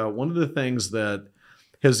 Like one of the things that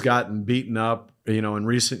has gotten beaten up, in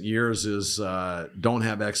recent years is don't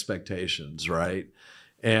have expectations, right?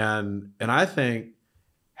 And I think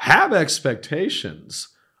have expectations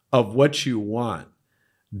of what you want.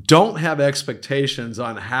 Don't have expectations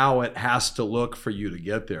on how it has to look for you to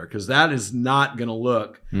get there, because that is not going to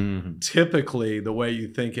look typically the way you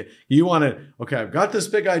think it. You want to, okay, I've got this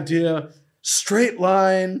big idea, straight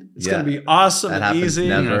line. It's going to be awesome and easy.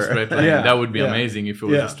 Never. Straight line. That would be amazing if it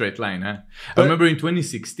was a straight line. Huh? I remember in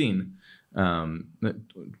 2016,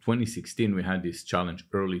 we had this challenge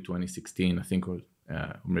early 2016, I think, or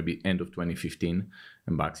maybe end of 2015.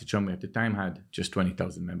 And BoxyChummy at the time had just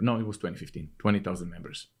 20,000 members. No, it was 2015, 20,000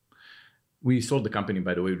 members. We sold the company,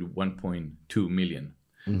 by the way, with 1.2 million.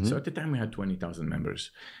 So at the time we had 20,000 members.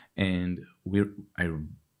 And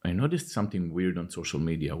I noticed something weird on social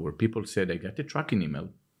media where people said, I got a tracking email,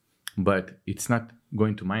 but it's not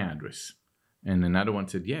going to my address. And another one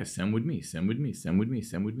said, yes, send with me.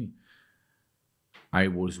 I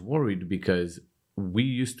was worried because we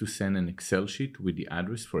used to send an Excel sheet with the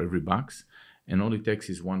address for every box, and all it takes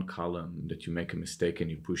is one column that you make a mistake and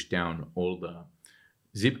you push down all the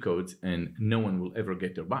zip codes and no one will ever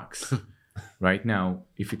get their box. Right now,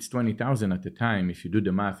 if it's 20,000 at the time, if you do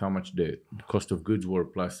the math, how much the cost of goods were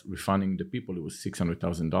plus refunding the people, it was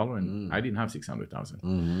 $600,000, and I didn't have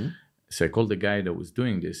 $600,000. So I called the guy that was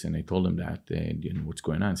doing this and I told him that, what's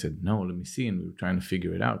going on? I said, no, let me see. And we were trying to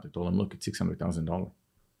figure it out. I told him, look, it's $600,000.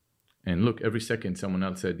 And look, every second someone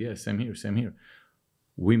else said, yes, same here.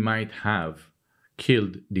 We might have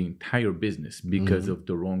killed the entire business because of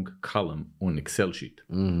the wrong column on Excel sheet.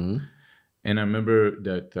 And I remember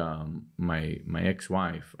that my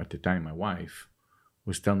ex-wife, at the time, my wife,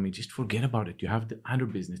 was telling me, just forget about it. You have the other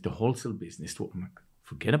business, the wholesale business. I'm like,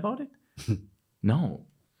 forget about it? No,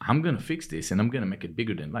 I'm going to fix this and I'm going to make it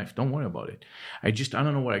bigger than life. Don't worry about it. I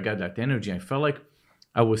don't know where I got that energy. I felt like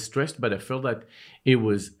I was stressed, but I felt that it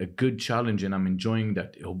was a good challenge and I'm enjoying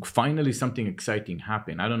that. Finally, something exciting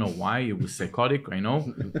happened. I don't know why. It was psychotic, I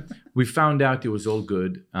know. We found out it was all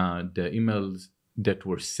good. The emails that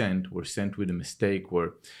were sent with a mistake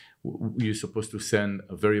where you're supposed to send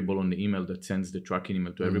a variable on the email that sends the tracking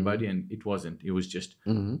email to everybody, and it wasn't. It was just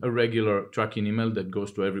a regular tracking email that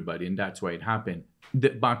goes to everybody, and that's why it happened. The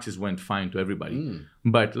boxes went fine to everybody.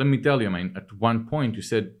 But let me tell you, man, at one point you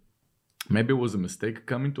said, maybe it was a mistake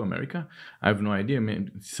coming to America. I have no idea. I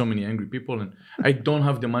mean, so many angry people, and I don't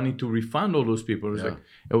have the money to refund all those people.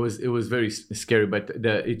 It was it was very scary. But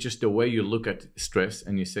it's just the way you look at stress,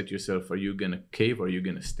 and you say to yourself, "Are you gonna cave or are you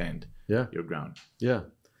gonna stand your ground?" Yeah,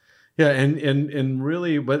 and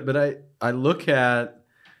really, but I look at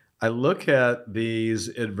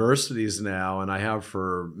these adversities now, and I have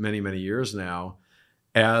for many years now,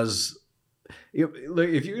 as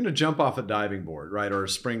if you're going to jump off a diving board, right, or a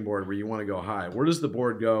springboard where you want to go high, where does the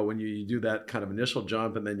board go when you do that kind of initial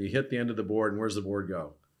jump and then you hit the end of the board, and where's the board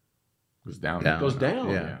go? Goes down. It goes down.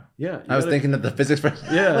 Yeah. I was thinking of the physics. It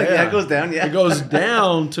goes down. Yeah, it goes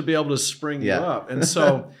down to be able to spring you up. And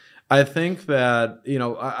so I think that,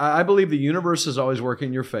 I believe the universe is always working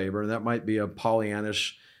in your favor, and that might be a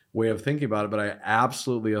Pollyannish way of thinking about it, but I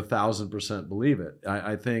absolutely 1,000% believe it.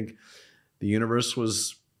 I think the universe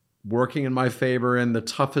was working in my favor in the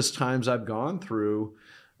toughest times I've gone through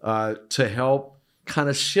to help kind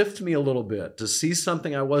of shift me a little bit, to see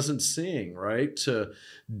something I wasn't seeing, right? To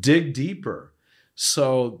dig deeper.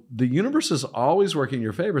 So the universe is always working in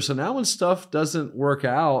your favor. So now when stuff doesn't work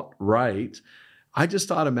out right, I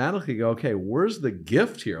just automatically go, okay, where's the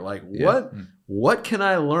gift here? Like, what can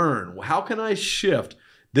I learn? How can I shift?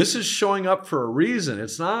 This is showing up for a reason.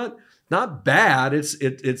 It's not bad.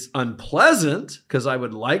 It's unpleasant because I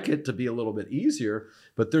would like it to be a little bit easier,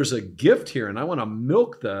 but there's a gift here, and I want to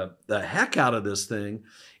milk the heck out of this thing.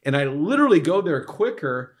 And I literally go there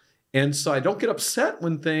quicker. And so I don't get upset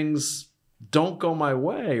when things don't go my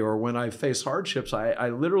way or when I face hardships. I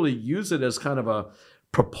literally use it as kind of a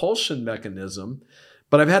propulsion mechanism.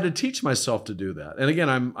 But I've had to teach myself to do that. And again,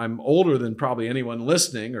 I'm older than probably anyone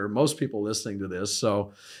listening or most people listening to this.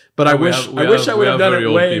 So, but I wish I would have done it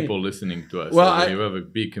way. Very old people listening to us. Well, you have a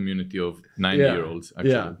big community of 90-year-olds.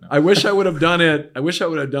 Yeah. I wish I would have done it. A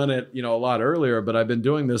lot earlier. But I've been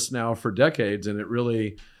doing this now for decades, and it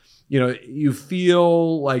really, you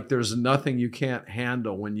feel like there's nothing you can't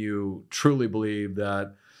handle when you truly believe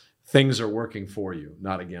that things are working for you,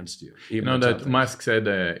 not against you. That Musk said,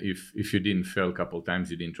 if you didn't fail a couple of times,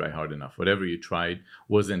 you didn't try hard enough. Whatever you tried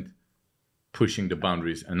wasn't pushing the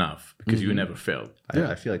boundaries enough because you never failed.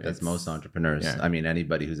 I feel like that's most entrepreneurs. Yeah. I mean,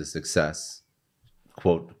 anybody who's a success,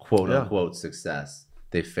 quote unquote success,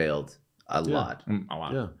 they failed a lot. A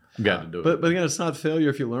lot. Yeah. You got to do it. But again, it's not failure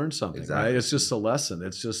if you learn something, right? It's just a lesson.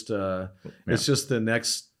 It's just it's just the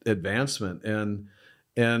next advancement.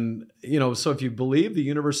 And so if you believe the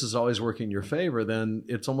universe is always working in your favor, then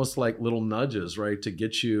it's almost like little nudges, right, to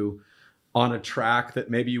get you on a track that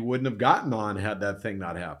maybe you wouldn't have gotten on had that thing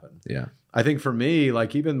not happened. Yeah. I think for me,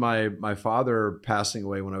 like even my father passing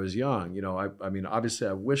away when I was young, I mean, obviously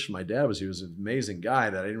I wish my dad he was an amazing guy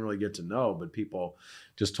that I didn't really get to know, but people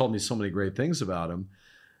just told me so many great things about him.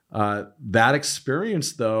 That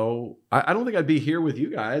experience though, I don't think I'd be here with you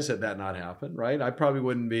guys had that not happened, right? I probably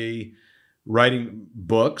wouldn't be writing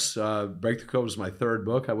books. Break the Code was my third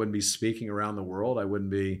book. I wouldn't be speaking around the world. I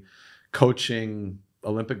wouldn't be coaching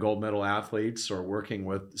Olympic gold medal athletes or working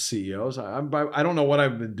with CEOs. I don't know what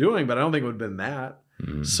I've been doing, but I don't think it would have been that.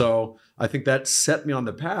 Mm-hmm. So I think that set me on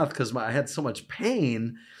the path because I had so much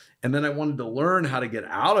pain, and then I wanted to learn how to get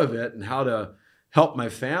out of it and how to help my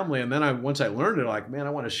family. And then once I learned it, I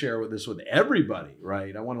want to share this with everybody,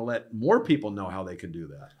 right? I want to let more people know how they can do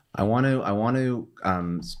that. I want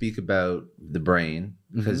to speak about the brain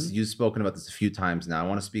because you've spoken about this a few times now. I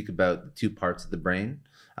want to speak about the two parts of the brain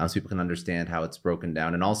so people can understand how it's broken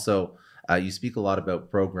down. And also, you speak a lot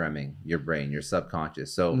about programming your brain, your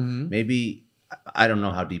subconscious. So maybe, I don't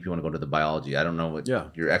know how deep you want to go to the biology. I don't know what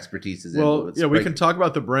your expertise is in. Well, we can talk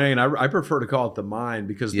about the brain. I prefer to call it the mind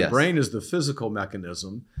because the brain is the physical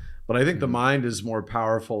mechanism. But I think the mind is more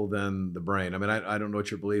powerful than the brain. I mean, I don't know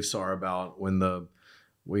what your beliefs are about when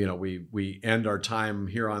we end our time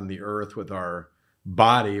here on the earth with our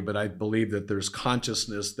body, but I believe that there's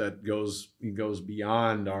consciousness that goes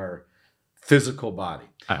beyond our physical body.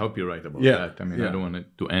 I hope you're right about that. I mean, I don't want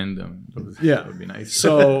it to end. That would be nice.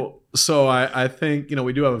 So I think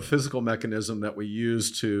we do have a physical mechanism that we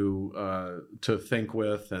use to think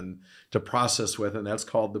with and to process with, and that's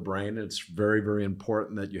called the brain. It's very, very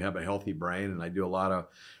important that you have a healthy brain, and I do a lot of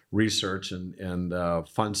research and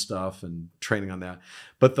fun stuff and training on that.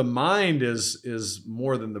 But the mind is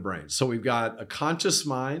more than the brain. So we've got a conscious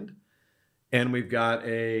mind and we've got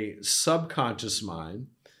a subconscious mind.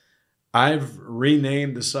 I've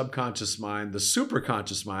renamed the subconscious mind the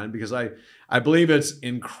superconscious mind because I believe it's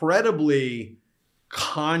incredibly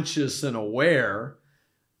conscious and aware.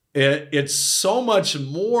 It's so much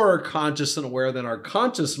more conscious and aware than our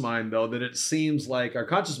conscious mind, though, that it seems like our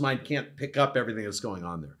conscious mind can't pick up everything that's going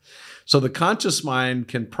on there. So the conscious mind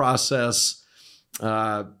can process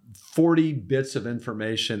 40 bits of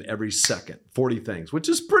information every second, 40 things, which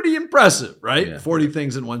is pretty impressive, right? Yeah. 40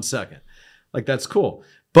 things in 1 second. Like, that's cool.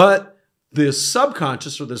 But the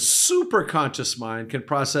subconscious or the superconscious mind can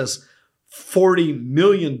process 40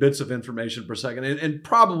 million bits of information per second, and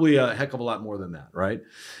probably a heck of a lot more than that, right?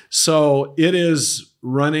 So it is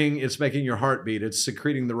running, it's making your heart beat, it's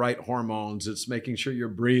secreting the right hormones, it's making sure you're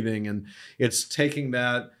breathing, and it's taking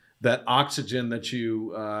that oxygen that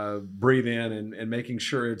you breathe in and making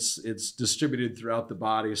sure it's distributed throughout the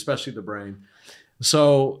body, especially the brain.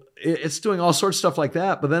 So it's doing all sorts of stuff like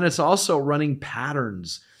that, but then it's also running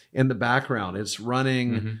patterns in the background. It's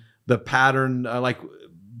running the pattern, like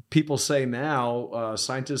people say now,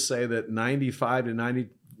 scientists say that 95 to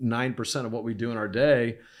 99% of what we do in our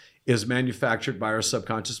day is manufactured by our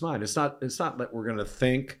subconscious mind. It's not that we're going to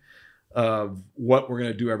think of what we're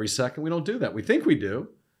going to do every second. We don't do that. We think we do,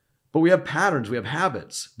 but we have patterns, we have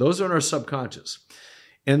habits. Those are in our subconscious.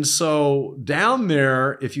 And so down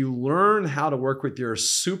there, if you learn how to work with your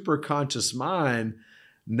superconscious mind,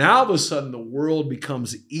 now all of a sudden the world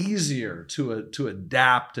becomes easier to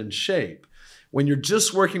adapt and shape. When you're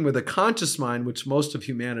just working with a conscious mind, which most of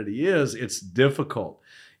humanity is, it's difficult.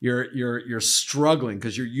 You're struggling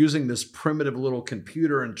because you're using this primitive little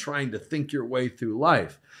computer and trying to think your way through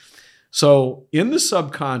life. So in the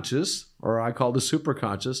subconscious, or I call the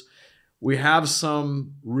superconscious, we have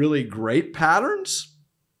some really great patterns,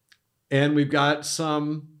 and we've got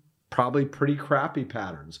some probably pretty crappy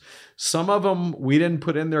patterns. Some of them we didn't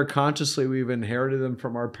put in there consciously. We've inherited them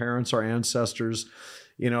from our parents, our ancestors.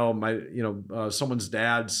 Someone's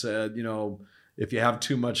dad said, if you have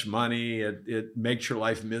too much money, it makes your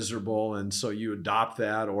life miserable, and so you adopt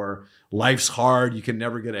that. Or life's hard, you can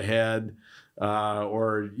never get ahead.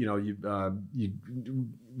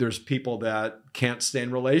 There's people that can't stay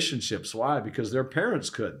in relationships. Why? Because their parents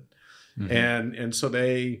couldn't. Mm-hmm. And so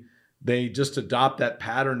they just adopt that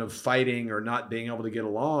pattern of fighting or not being able to get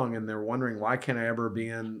along, and they're wondering, why can't I ever be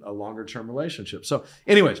in a longer term relationship? So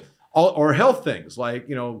anyways, or health things like,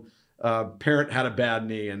 parent had a bad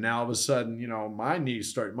knee, and now all of a sudden, my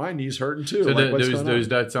knee's hurting too. So like, there's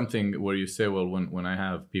that something where you say, well, when I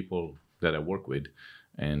have people that I work with,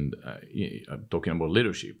 and I'm talking about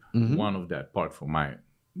leadership, mm-hmm. one of that part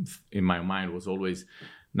in my mind was always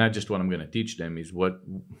not just what I'm going to teach them is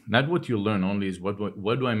not what you learn only, is what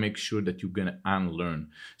do I make sure that you're going to unlearn.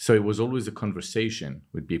 So it was always a conversation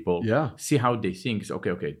with people. Yeah. See how they think. So,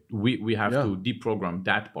 okay, we have to deprogram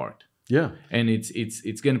that part. Yeah. And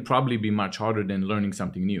it's going to probably be much harder than learning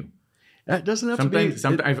something new. It doesn't have to be.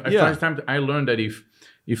 Sometimes I learned that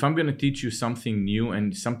if I'm going to teach you something new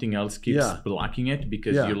and something else keeps blocking it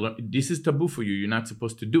because this is taboo for you, you're not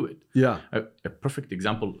supposed to do it. Yeah. A perfect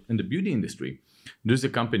example in the beauty industry, there's a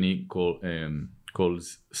company called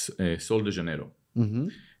Sol de Janeiro. Mm-hmm.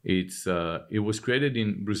 It was created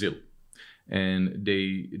in Brazil, and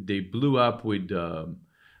they blew up with a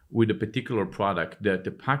particular product that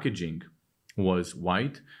the packaging was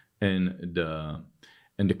white and the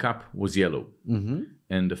cup was yellow. Mm-hmm.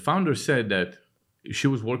 And the founder said that she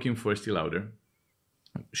was working for Estée Lauder.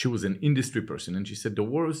 She was an industry person, and she said there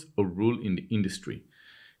was a rule in the industry.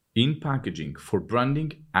 In packaging, for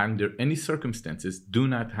branding, under any circumstances, do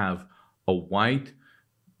not have a white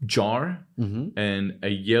jar mm-hmm. and a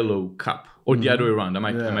yellow cup, or the other way around. I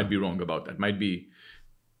might be wrong about that. Might be.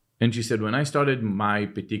 And she said, when I started my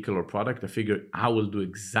particular product, I figured I will do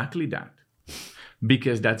exactly that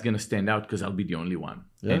because that's going to stand out because I'll be the only one.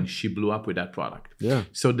 Yeah. And she blew up with that product. Yeah.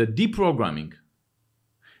 So the deprogramming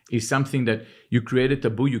is something that you create a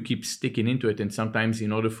taboo, you keep sticking into it. And sometimes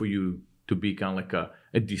in order for you to be kind of like a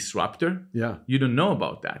disruptor, you don't know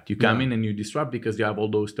about that. You come in and you disrupt because you have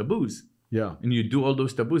all those taboos. Yeah. And you do all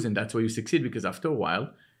those taboos, and that's why you succeed, because after a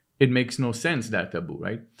while, it makes no sense, that taboo,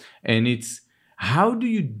 right? And it's, how do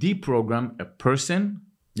you deprogram a person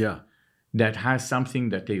that has something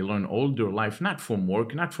that they learn all their life, not from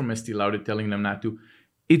work, not from Estée Lauder telling them not to,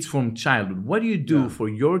 it's from childhood. What do you do for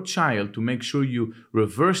your child to make sure you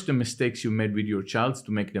reverse the mistakes you made with your child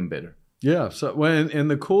to make them better? Yeah. So and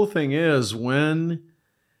the cool thing is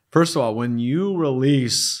first of all, when you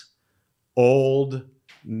release old,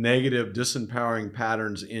 negative, disempowering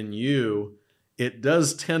patterns in you, it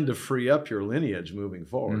does tend to free up your lineage moving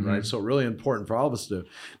forward, mm-hmm. right? So really important for all of us to do.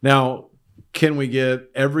 Now, can we get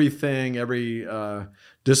every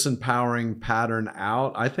disempowering pattern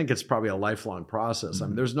out? I think it's probably a lifelong process. Mm-hmm. I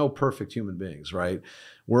mean, there's no perfect human beings, right?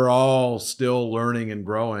 We're all still learning and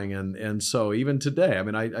growing. And so even today, I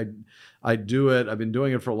mean, I do it. I've been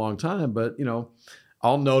doing it for a long time, but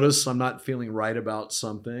I'll notice I'm not feeling right about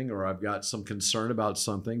something, or I've got some concern about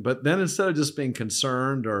something. But then instead of just being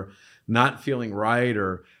concerned or not feeling right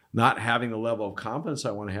or not having the level of confidence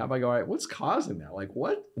I want to have, I go, all right, what's causing that? Like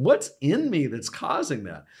what's in me that's causing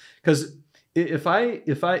that? Because if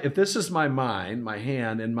this is my mind, my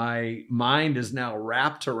hand, and my mind is now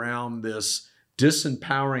wrapped around this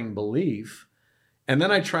disempowering belief, and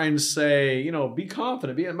then I try and say, be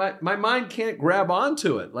confident. My mind can't grab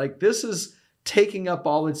onto it. Like, this is taking up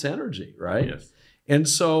all its energy, right? Yes. And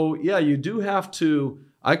so, you do have to,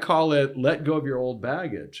 I call it, let go of your old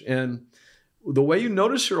baggage. And the way you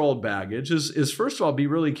notice your old baggage is first of all, be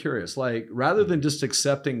really curious. Like, rather than just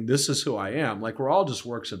accepting this is who I am, like we're all just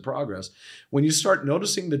works in progress. When you start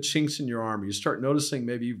noticing the chinks in your armor, you start noticing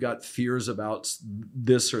maybe you've got fears about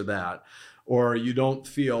this or that, or you don't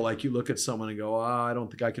feel like, you look at someone and go, I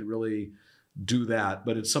don't think I could really do that,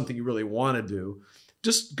 but it's something you really want to do.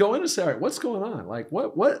 Just go in and say, all right, what's going on? Like,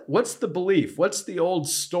 what's the belief? What's the old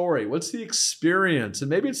story? What's the experience? And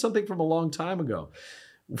maybe it's something from a long time ago.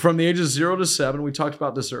 From the ages 0 to 7, we talked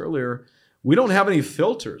about this earlier, we don't have any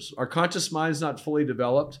filters. Our conscious mind's not fully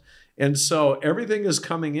developed. And so everything is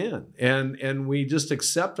coming in. And we just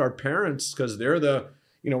accept our parents because they're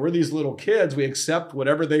we're these little kids. We accept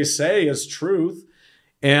whatever they say as truth.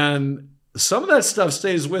 And some of that stuff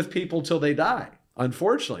stays with people till they die.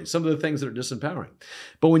 Unfortunately, some of the things that are disempowering.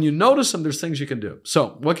 But when you notice them, there's things you can do.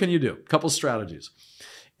 So what can you do? A couple strategies.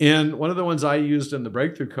 And one of the ones I used in the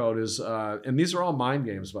Breakthrough Code is, and these are all mind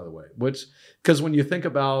games, by the way, because when you think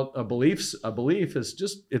about a belief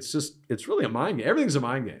is it's really a mind game. Everything's a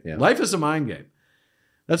mind game. Yeah. Life is a mind game.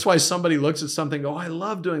 That's why somebody looks at something, I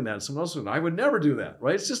love doing that. Someone else, I would never do that,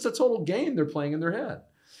 right? It's just a total game they're playing in their head.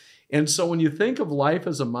 And so when you think of life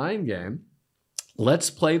as a mind game, let's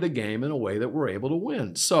play the game in a way that we're able to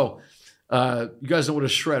win. So you guys know what a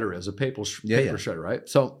shredder is, a paper shredder, right?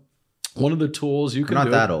 So one of the tools you can do. We're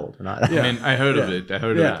not that old. I mean, I heard of it. I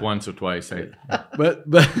heard of it once or twice.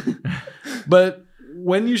 But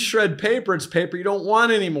when you shred paper, it's paper you don't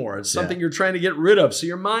want anymore. It's something you're trying to get rid of. So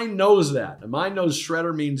your mind knows that. The mind knows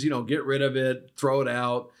shredder means, get rid of it, throw it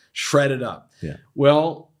out, shred it up. Yeah.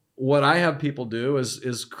 Well, what I have people do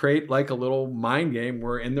is create like a little mind game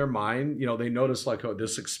where in their mind, they notice like,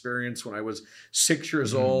 this experience when I was 6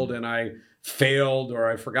 years old and I failed, or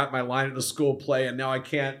I forgot my line at the school play and now I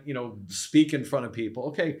can't, speak in front of people.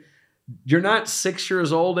 Okay, you're not 6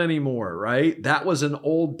 years old anymore, right? That was an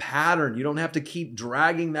old pattern. You don't have to keep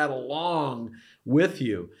dragging that along with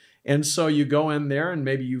you. And so you go in there and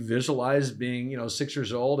maybe you visualize being, 6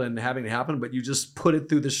 years old and having it happen, but you just put it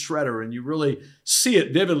through the shredder and you really see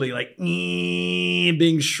it vividly, like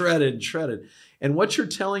being shredded. And what you're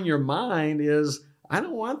telling your mind is, I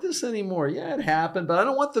don't want this anymore. Yeah, it happened, but I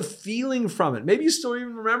don't want the feeling from it. Maybe you still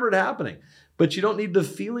even remember it happening, but you don't need the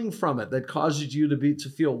feeling from it that causes you to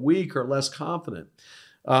feel weak or less confident.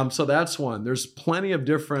 So that's one. There's plenty of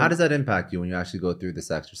different. How does that impact you when you actually go through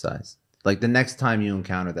this exercise? Like the next time you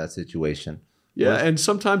encounter that situation? Yeah, and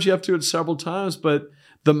sometimes you have to do it several times, but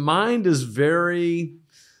the mind is very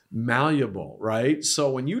malleable, right? So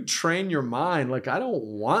when you train your mind, like, I don't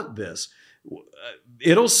want this,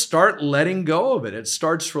 it'll start letting go of it. It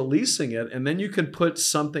starts releasing it, and then you can put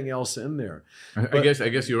something else in there. I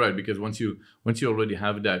guess you're right, because once you already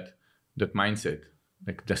have that mindset,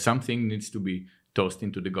 like something needs to be tossed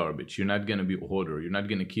into the garbage. You're not going to be hoarder. You're not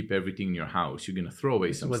going to keep everything in your house. You're going to throw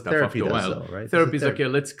away some stuff after a while. Right? Therapy is okay,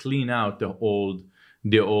 let's clean out the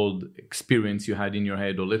old experience you had in your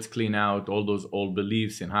head, or let's clean out all those old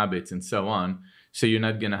beliefs and habits and so on. So you're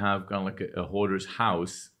not going to have kind of like a hoarder's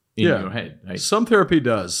house in your head. Right? Some therapy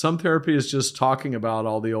does. Some therapy is just talking about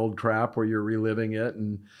all the old crap where you're reliving it.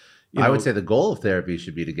 And I would say the goal of therapy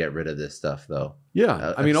should be to get rid of this stuff, though.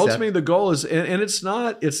 Yeah. I mean, ultimately the goal is, and it's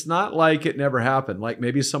not like it never happened. Like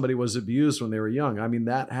maybe somebody was abused when they were young. I mean,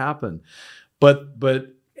 that happened. But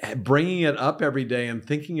bringing it up every day and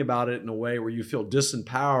thinking about it in a way where you feel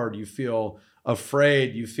disempowered, you feel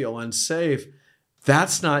afraid, you feel unsafe,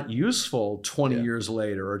 that's not useful 20 years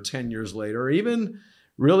later or 10 years later, or even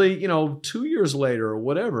really, 2 years later or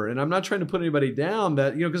whatever. And I'm not trying to put anybody down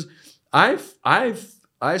that, because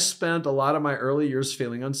I spent a lot of my early years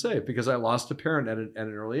feeling unsafe because I lost a parent at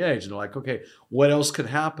an early age. And they're like, okay, what else could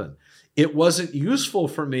happen? It wasn't useful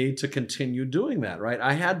for me to continue doing that, right?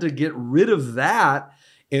 I had to get rid of that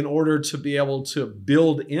in order to be able to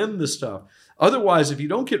build in the stuff. Otherwise, if you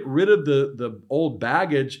don't get rid of the old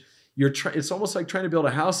baggage, it's almost like trying to build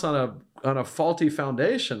a house on a faulty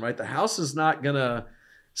foundation, right? The house is not going to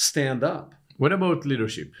stand up. What about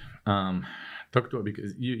leadership? Talk to,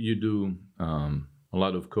 because you do a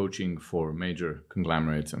lot of coaching for major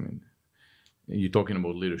conglomerates. I mean, you're talking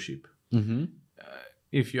about leadership. Mm-hmm.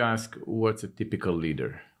 If you ask, what's a typical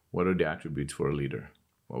leader? What are the attributes for a leader?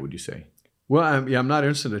 What would you say? Well, I'm not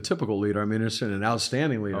interested in a typical leader. I'm interested in an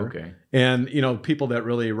outstanding leader. Okay. And, people that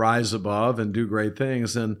really rise above and do great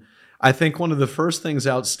things. And I think one of the first things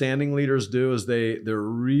outstanding leaders do is they're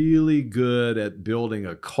really good at building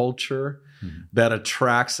a culture that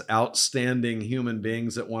attracts outstanding human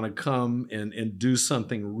beings that want to come and do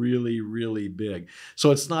something really, really big.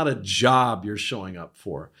 So it's not a job you're showing up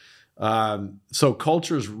for. So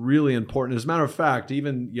culture is really important. As a matter of fact,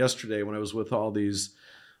 even yesterday when I was with all these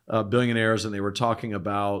billionaires, and they were talking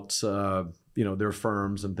about their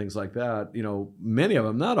firms and things like that. Many of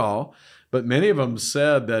them, not all, but many of them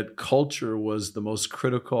said that culture was the most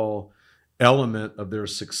critical element of their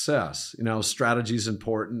success. Strategy is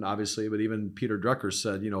important, obviously, but even Peter Drucker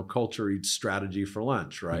said, culture eats strategy for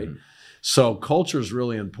lunch, right? Mm-hmm. So culture is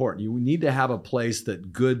really important. You need to have a place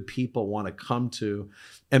that good people want to come to,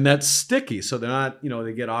 and that's sticky. So they're not,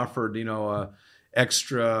 they get offered,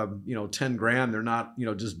 extra, 10 grand. They're not,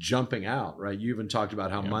 just jumping out, right? You even talked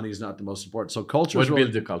about how money is not the most important. So culture is really...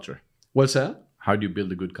 What builds a culture? What's that? How do you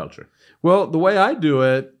build a good culture? Well, the way I do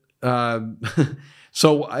it,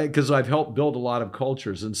 because I've helped build a lot of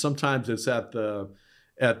cultures, and sometimes it's at the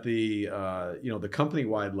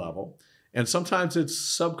company-wide level, and sometimes it's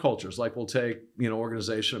subcultures. Like we'll take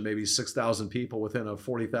organization of maybe 6,000 people within a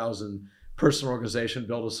 40,000 person organization,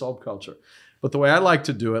 build a subculture. But the way I like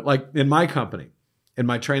to do it, like in my company, in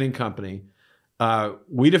my training company,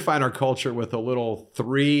 we define our culture with a little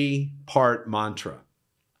 3-part mantra,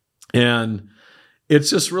 and it's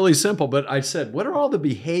just really simple. But I said, what are all the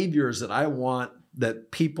behaviors that I want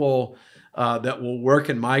that people that will work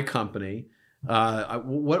in my company, how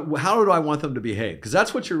do I want them to behave? Because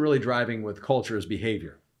that's what you're really driving with culture is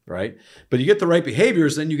behavior, right? But you get the right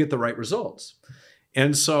behaviors, then you get the right results.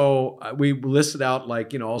 And so we listed out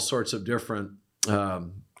all sorts of different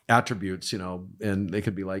attributes, and they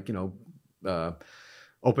could be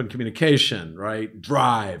open communication, right?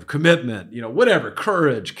 Drive, commitment, whatever,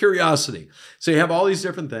 courage, curiosity. So you have all these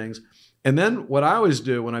different things. And then what I always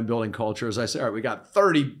do when I'm building culture is I say, all right, we got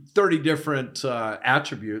 30 different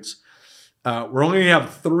attributes. We're only going to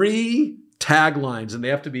have 3 taglines, and they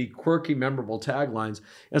have to be quirky, memorable taglines.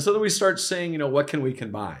 And so then we start saying, what can we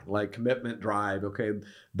combine? Like commitment, drive. Okay,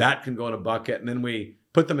 that can go in a bucket. And then we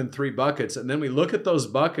put them in 3 buckets. And then we look at those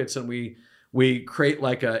buckets and we create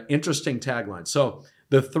like an interesting tagline. So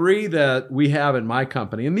the 3 that we have in my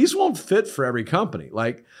company, and these won't fit for every company.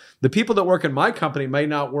 Like the people that work in my company may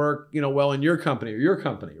not work, well in your company or your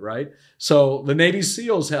company, right? So the Navy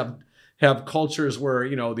SEALs have cultures where,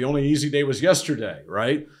 the only easy day was yesterday,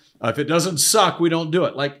 right? If it doesn't suck, we don't do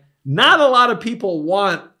it. Like not a lot of people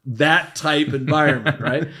want that type environment,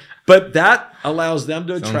 right? But that allows them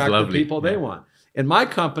to attract the people they want. In my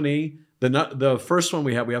company, the first one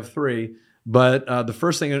we have 3. But the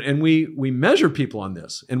first thing, and we measure people on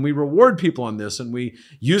this, and we reward people on this, and we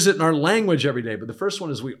use it in our language every day. But the first one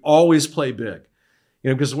is we always play big,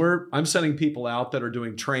 because I'm sending people out that are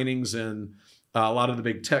doing trainings in a lot of the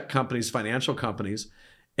big tech companies, financial companies,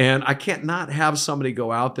 and I can't not have somebody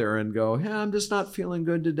go out there and go, yeah, I'm just not feeling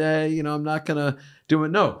good today. I'm not going to do it.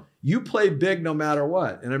 No, you play big no matter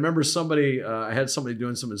what. And I remember I had somebody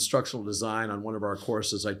doing some instructional design on one of our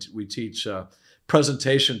courses. We teach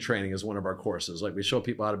presentation training is one of our courses. Like we show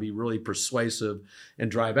people how to be really persuasive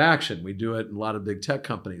and drive action. We do it in a lot of big tech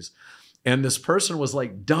companies. And this person was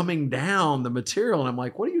like dumbing down the material. And I'm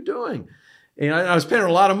like, what are you doing? And I was paying her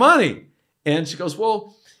a lot of money. And she goes,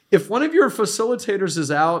 well, if one of your facilitators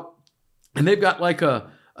is out and they've got like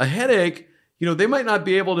a headache, they might not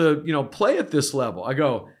be able to, play at this level. I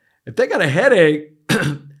go, if they got a headache,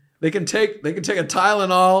 they can take a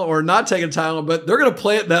Tylenol or not take a Tylenol, but they're going to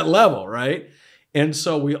play at that level, right? And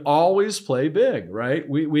so we always play big, right?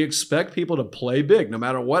 We expect people to play big. No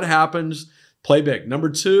matter what happens, play big. Number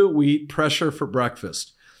 2, we eat pressure for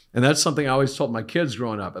breakfast. And that's something I always told my kids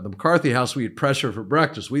growing up. At the McCarthy house, we eat pressure for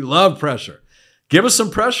breakfast. We love pressure. Give us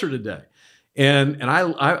some pressure today. And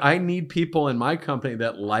I need people in my company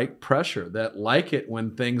that like pressure, that like it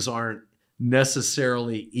when things aren't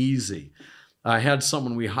necessarily easy. I had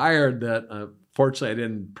someone we hired that, fortunately, I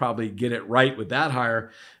didn't probably get it right with that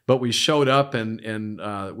hire, but we showed up and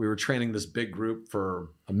we were training this big group for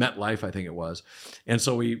a MetLife, I think it was. And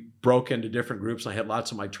so we broke into different groups. I had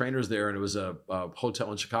lots of my trainers there, and it was a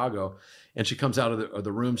hotel in Chicago. And she comes out of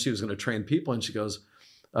the room. She was going to train people, and she goes,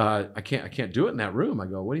 I can't do it in that room. I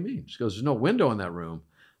go, what do you mean? She goes, there's no window in that room.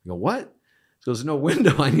 I go, what? She goes, no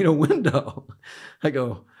window. I need a window. I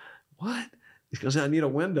go, what? She goes, I need a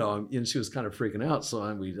window. And she was kind of freaking out.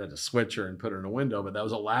 So we had to switch her and put her in a window. But that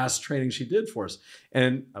was the last training she did for us.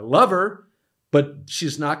 And I love her, but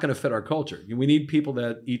she's not going to fit our culture. We need people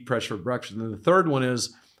that eat pressure for breakfast. And then the third one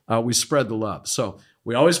is we spread the love. So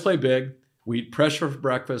we always play big. We eat pressure for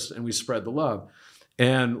breakfast, and we spread the love.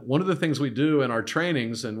 And one of the things we do in our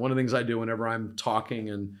trainings, and one of the things I do whenever I'm talking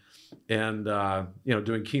and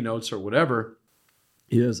doing keynotes or whatever,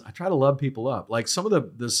 is I try to love people up. Like some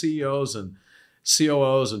of the CEOs and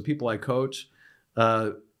COOs and people I coach,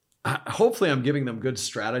 hopefully I'm giving them good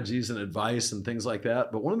strategies and advice and things like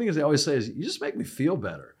that. But one of the things they always say is, you just make me feel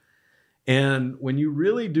better. And when you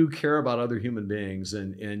really do care about other human beings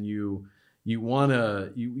and you want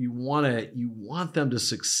them to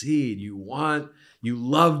succeed, you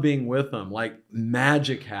love being with them, like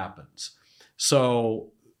magic happens.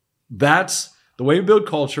 So that's the way we build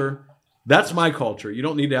culture. That's my culture. You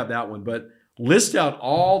don't need to have that one, but list out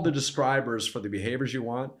all the describers for the behaviors you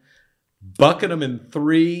want, bucket them in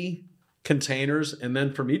 3 containers, and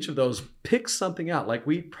then from each of those, pick something out. Like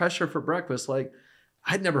we eat pressure for breakfast. Like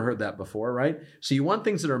I'd never heard that before, right? So you want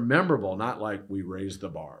things that are memorable, not like we raised the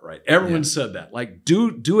bar, right? Everyone said that. Like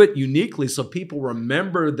do it uniquely so people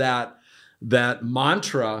remember that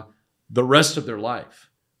mantra the rest of their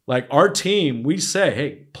life. Like our team, we say,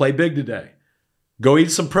 hey, play big today. Go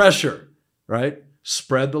eat some pressure, right?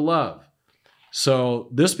 Spread the love. So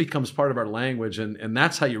this becomes part of our language, and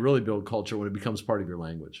that's how you really build culture, when it becomes part of your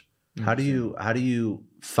language. How do you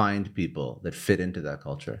find people that fit into that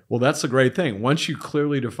culture? Well, that's the great thing. Once you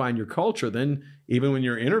clearly define your culture, then even when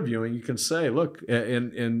you're interviewing, you can say, look,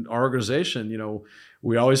 in our organization,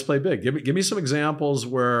 we always play big. Give me some examples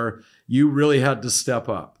where you really had to step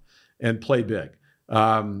up and play big.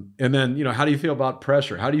 And then, how do you feel about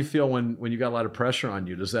pressure? How do you feel when you got a lot of pressure on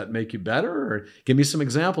you? Does that make you better? Or give me some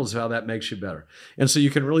examples of how that makes you better. And so you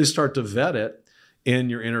can really start to vet it in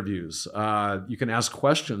your interviews. You can ask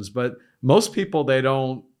questions, but most people, they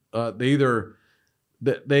don't, maybe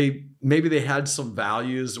they had some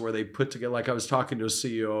values where they put together, like I was talking to a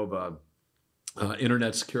CEO of a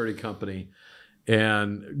internet security company,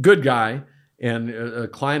 and good guy and a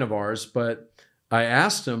client of ours, but I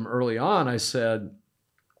asked him early on, I said,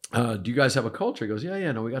 do you guys have a culture? He goes,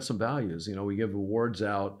 yeah, no, we got some values. We give awards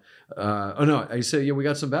out. I said, yeah, we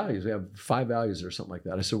got some values. We have 5 values or something like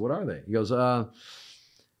that. I said, what are they? He goes,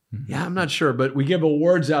 yeah, I'm not sure, but we give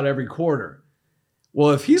awards out every quarter.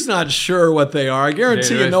 Well, if he's not sure what they are, I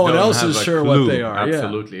guarantee you no one else is sure what they are.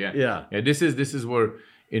 Absolutely, yeah. This is where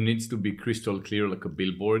it needs to be crystal clear, like a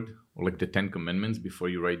billboard or like the 10 Commandments before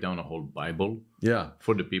you write down a whole Bible. Yeah.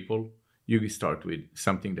 For the people, you start with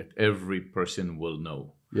something that every person will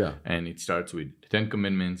know. Yeah, and it starts with 10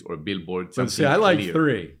 Commandments or billboard. But see, I like clear.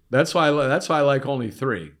 3. That's why I like only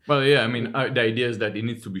 3. Well, yeah, I mean, the idea is that it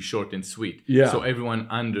needs to be short and sweet. Yeah. So everyone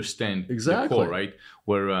understands exactly the core, right?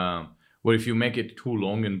 Where if you make it too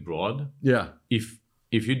long and broad, if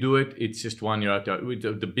you do it, it's just one year out.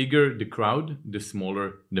 The bigger the crowd, the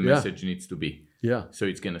smaller the message needs to be. Yeah. So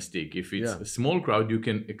it's gonna stick. If it's a small crowd, you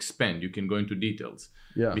can expand. You can go into details.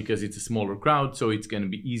 Yeah. Because it's a smaller crowd, so it's gonna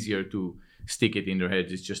be easier to stick it in their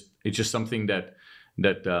heads. It's just something that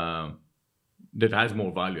has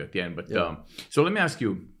more value at the end. But so let me ask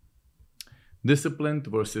you, discipline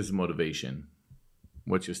versus motivation.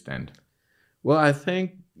 What's your stand? Well, I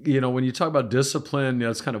think when you talk about discipline,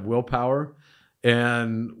 it's kind of willpower,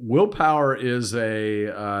 and willpower is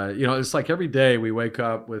it's like every day we wake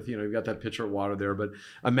up with you've got that pitcher of water there, but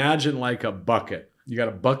imagine like a bucket. You got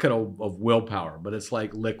a bucket of willpower, but it's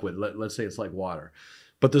like liquid. Let's say it's like water.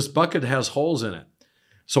 But this bucket has holes in it.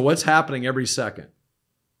 So what's happening every second?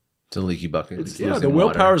 It's a leaky bucket. The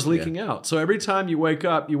willpower is leaking out. So every time you wake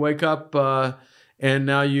up, and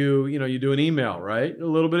now you do an email, right? A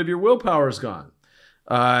little bit of your willpower is gone.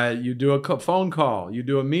 You do a phone call, you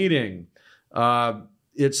do a meeting.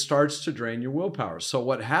 It starts to drain your willpower. So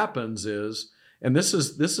what happens is, and this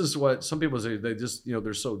is what some people say, they just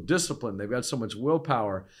they're so disciplined, they've got so much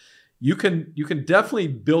willpower. You can definitely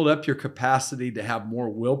build up your capacity to have more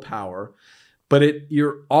willpower, but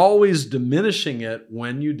you're always diminishing it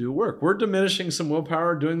when you do work. We're diminishing some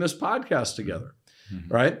willpower doing this podcast together,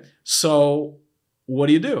 right? So what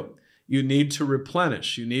do? You need to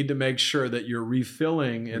replenish. You need to make sure that you're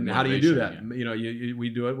refilling. And how do you do that? Yeah. We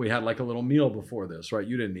do it. We had like a little meal before this, right?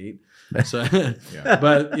 You didn't eat, so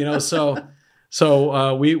but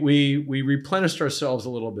So we replenished ourselves a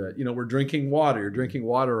little bit. We're drinking water. You're drinking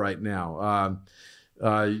water right now.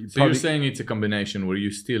 You're saying it's a combination where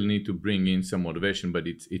you still need to bring in some motivation, but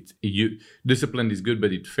discipline is good,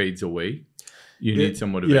 but it fades away. You need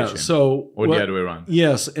some motivation. The other way around.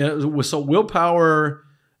 Yes. So willpower,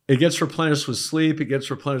 it gets replenished with sleep. It gets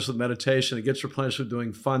replenished with meditation. It gets replenished with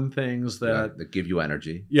doing fun things that give you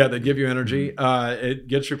energy. Yeah, that give you energy. It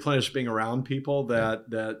gets replenished being around people that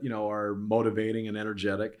are motivating and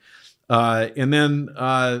energetic. And then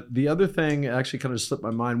the other thing actually kind of slipped my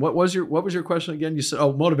mind. What was your question again? You said,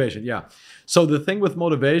 motivation. Yeah. So the thing with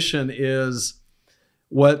motivation is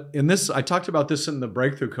I talked about this in the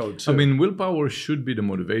Breakthrough Code too. I mean, willpower should be the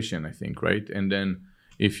motivation, I think, right? And then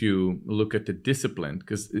if you look at the discipline,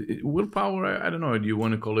 because willpower, I don't know, do you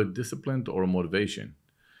want to call it discipline or motivation?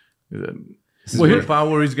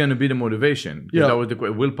 Willpower is going to be the motivation. Yeah. That was the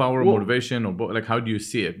willpower, motivation, or like how do you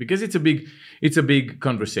see it? Because it's a big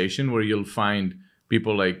conversation where you'll find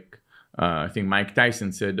people like I think Mike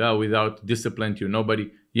Tyson said, without discipline, you're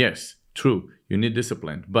nobody. Yes, true. You need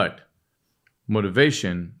discipline, but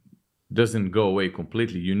motivation doesn't go away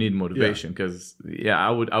completely. You need motivation because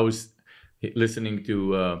I was listening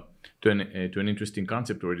to an interesting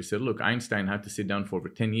concept where he said, look, Einstein had to sit down for over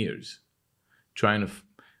 10 years trying to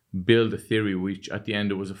build a theory which at the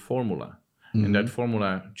end it was a formula. And that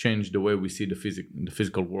formula changed the way we see the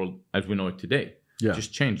physical world as we know it today. Yeah.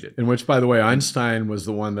 Just changed it. In which, by the way, Einstein was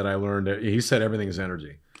the one that I learned. He said everything is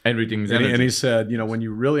energy. Everything's And energy. he said, when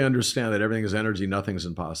you really understand that everything is energy, nothing's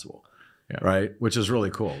impossible. Yeah. Right? Which is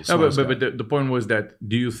really cool. No, but the point was that,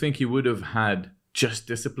 do you think he would have had just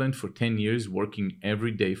discipline for 10 years, working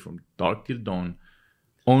every day from dark till dawn,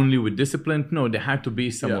 only with discipline? No, there had to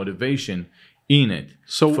be some motivation in it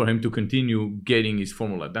for him to continue getting his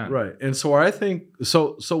formula done. Right. And so I think,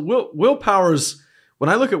 willpower's, when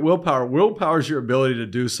I look at willpower is your ability to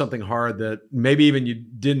do something hard that maybe even you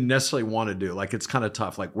didn't necessarily want to do. Like it's kind of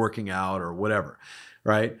tough, like working out or whatever,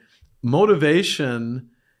 right?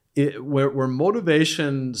 Motivation, where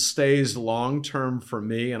motivation stays long-term for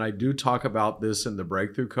me, and I do talk about this in the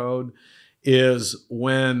Breakthrough Code, is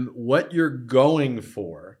when what you're going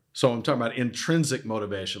for, so I'm talking about intrinsic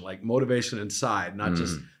motivation, like motivation inside, not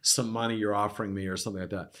just some money you're offering me or something like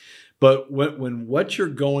that. But when what you're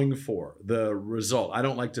going for, the result, I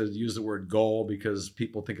don't like to use the word goal because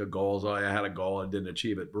people think of goals, I had a goal and didn't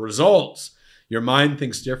achieve it. But results, your mind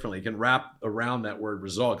thinks differently. You can wrap around that word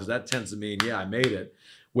result because that tends to mean, I made it.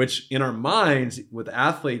 Which in our minds, with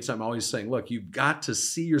athletes, I'm always saying, look, you've got to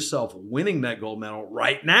see yourself winning that gold medal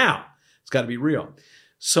right now. It's got to be real.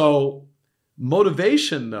 So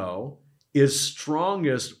motivation, though, is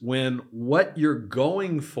strongest when what you're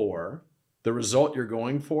going for, the result you're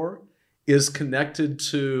going for, is connected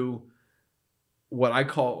to what I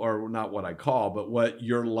call, or not what I call, but what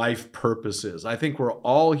your life purpose is. I think we're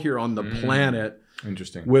all here on the planet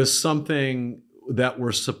with something that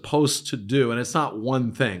we're supposed to do. And it's not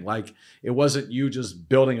one thing. Like it wasn't you just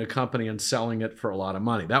building a company and selling it for a lot of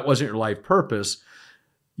money. That wasn't your life purpose.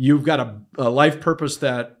 You've got a life purpose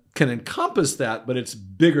that can encompass that, but it's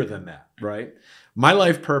bigger than that, right? My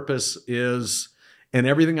life purpose is, and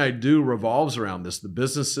everything I do revolves around this. The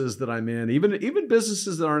businesses that I'm in, even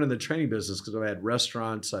businesses that aren't in the training business, because I've had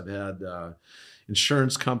restaurants, I've had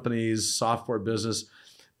insurance companies, software business.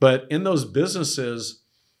 But in those businesses,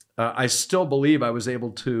 I still believe I was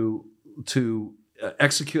able to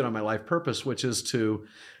execute on my life purpose, which is to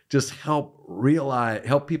just help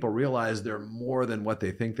people realize they're more than what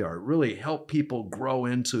they think they are. Really help people grow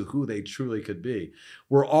into who they truly could be.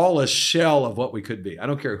 We're all a shell of what we could be. I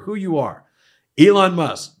don't care who you are. Elon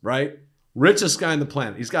Musk, right? Richest guy on the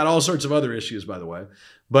planet. He's got all sorts of other issues, by the way,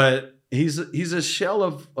 but he's a shell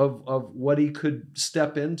of what he could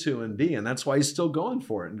step into and be. And that's why he's still going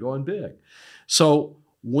for it and going big. So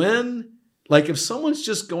if someone's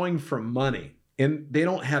just going for money and they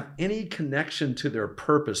don't have any connection to their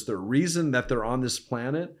purpose, the reason that they're on this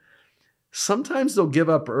planet, sometimes they'll give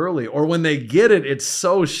up early, or when they get it, it's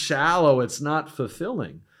so shallow, it's not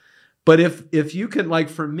fulfilling. But if you can, like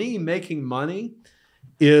for me, making money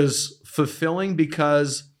is fulfilling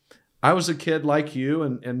because I was a kid like you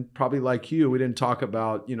and probably like you. We didn't talk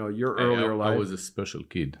about, your earlier life. I was a special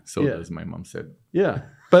kid, so as my mom said. Yeah.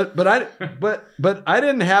 But I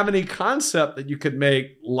didn't have any concept that you could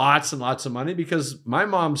make lots and lots of money because my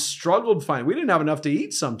mom struggled finding. We didn't have enough to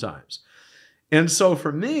eat sometimes. And so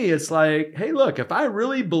for me, it's like, hey, look, if I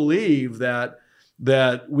really believe that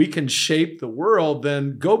we can shape the world,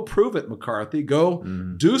 then go prove it, McCarthy. Go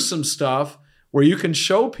do some stuff where you can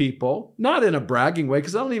show people, not in a bragging way,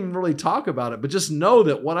 because I don't even really talk about it, but just know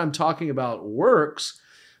that what I'm talking about works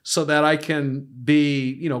so that I can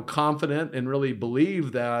be, confident and really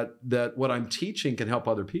believe that what I'm teaching can help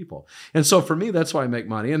other people. And so for me, that's why I make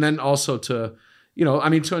money. And then also to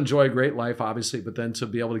enjoy a great life, obviously, but then to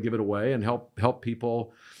be able to give it away and help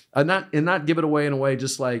people, not give it away in a way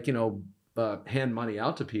just like, hand money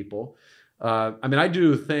out to people. I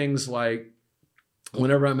do things like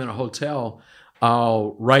whenever I'm in a hotel,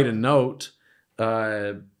 I'll write a note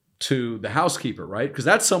to the housekeeper, right? Because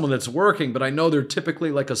that's someone that's working, but I know they're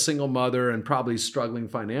typically like a single mother and probably struggling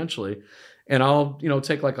financially. And I'll,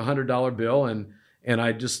 take like $100 bill and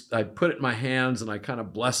I put it in my hands and I kind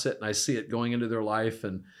of bless it and I see it going into their life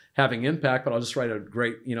and having impact. But I'll just write a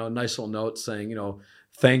great, nice little note saying,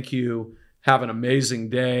 thank you, have an amazing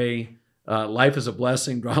day. Life is a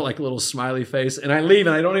blessing, draw like a little smiley face. And I leave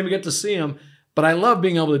and I don't even get to see them. But I love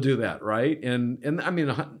being able to do that, right? And I mean,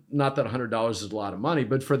 not that $100 is a lot of money,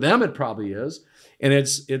 but for them it probably is. And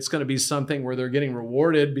it's going to be something where they're getting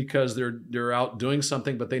rewarded because they're out doing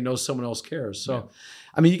something, but they know someone else cares. So,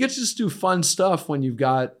 I mean, you get to just do fun stuff when you've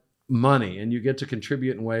got money, and you get to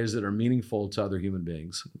contribute in ways that are meaningful to other human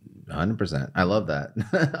beings. 100%. I love that.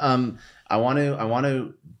 I want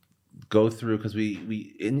to go through, because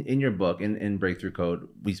we in your book in Breakthrough Code,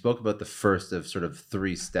 we spoke about the first of sort of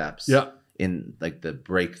 3 steps. Yeah. In like the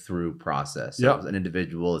breakthrough process. So an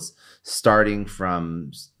individual is starting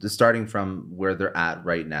from where they're at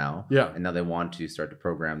right now. Yeah. And now they want to start to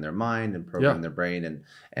program their mind and program their brain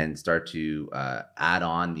and start to add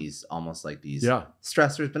on these almost like these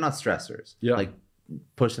stressors, but not stressors. Yeah. Like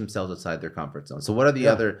push themselves outside their comfort zone. So what are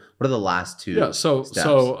the last 2 steps?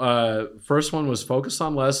 So first one was focus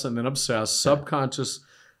on less and then obsess, subconscious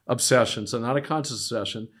obsession. So not a conscious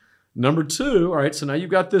obsession. Number 2, all right, so now you've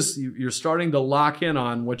got this, you're starting to lock in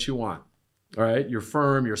on what you want, all right? You're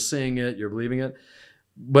firm, you're seeing it, you're believing it.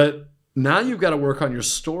 But now you've got to work on your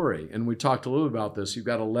story. And we talked a little about this. You've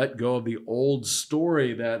got to let go of the old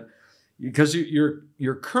story because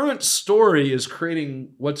your current story is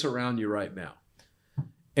creating what's around you right now.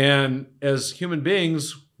 And as human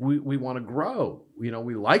beings, we want to grow. We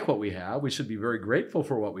like what we have. We should be very grateful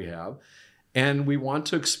for what we have. And we want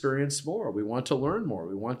to experience more. We want to learn more.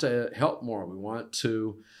 We want to help more. We want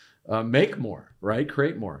to make more, right?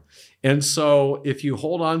 Create more. And so if you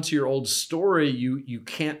hold on to your old story, you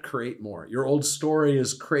can't create more. Your old story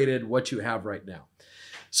has created what you have right now.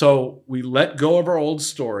 So we let go of our old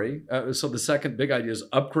story. So the second big idea is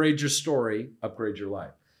upgrade your story, upgrade your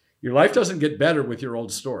life. Your life doesn't get better with your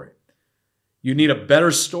old story. You need a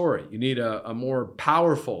better story. You need a more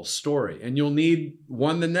powerful story. And you'll need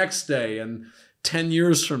one the next day and 10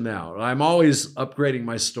 years from now. I'm always upgrading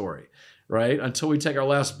my story, right? Until we take our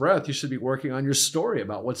last breath, you should be working on your story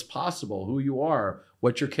about what's possible, who you are,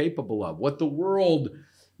 what you're capable of, what the world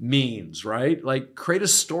means, right? Like create a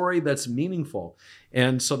story that's meaningful.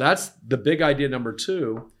 And so that's the big idea number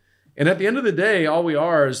 2. And at the end of the day, all we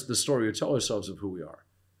are is the story we tell ourselves of who we are.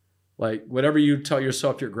 Like whatever you tell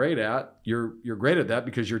yourself you're great at, you're great at that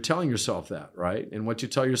because you're telling yourself that, right? And what you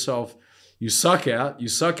tell yourself you suck at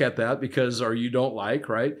that because, or you don't like,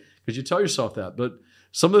 right? Because you tell yourself that. But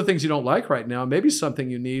some of the things you don't like right now, maybe something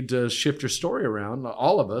you need to shift your story around,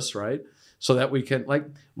 all of us, right? So that we can, like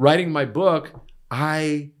writing my book,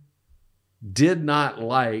 I'm not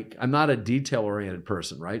a detail-oriented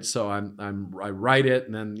person, right? So I write it,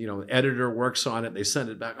 and then the editor works on it. They send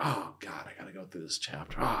it back. Oh God, I got to go through this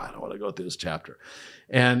chapter. Oh, I don't want to go through this chapter,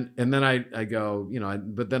 and then I go,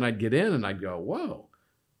 but then I'd get in and I'd go, whoa,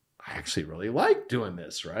 I actually really like doing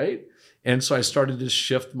this, right? And so I started to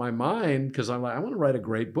shift my mind because I'm like, I want to write a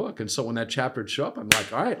great book. And so when that chapter would show up, I'm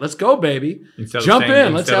like, all right, let's go, baby. Jump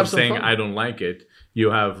in. Let's have some fun. Instead of saying I don't like it,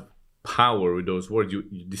 you have power with those words. You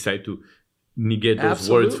decide to negate those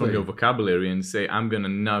words from your vocabulary and say, I'm going to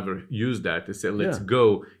never use that. To say, let's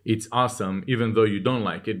go. It's awesome, even though you don't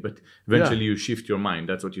like it. But eventually you shift your mind.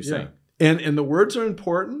 That's what you're saying. And the words are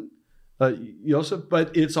important. But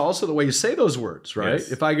it's also the way you say those words, right?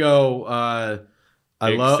 Yes. If I go, I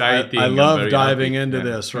love diving into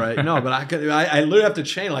this, right? No, but I literally have to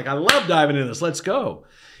change. Like, I love diving into this. Let's go.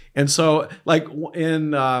 And so, like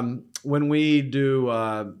when we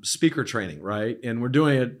do speaker training, right? And we're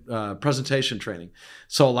doing a presentation training.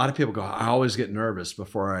 So a lot of people go, I always get nervous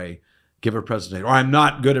before I give a presentation, or I'm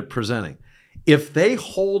not good at presenting. If they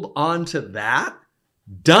hold on to that,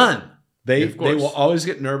 done. They will always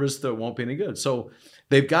get nervous that it won't be any good. So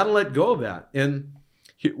they've got to let go of that. And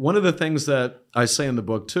one of the things that I say in the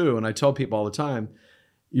book too, and I tell people all the time,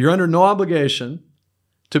 you're under no obligation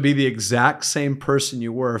to be the exact same person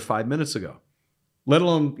you were 5 minutes ago, let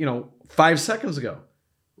alone, 5 seconds ago.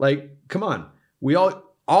 Like, come on. We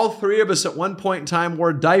all 3 of us at one point in time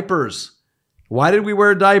wore diapers. Why did we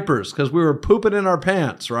wear diapers? Because we were pooping in our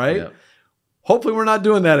pants, right? Yep. Hopefully we're not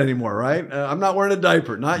doing that anymore, right? I'm not wearing a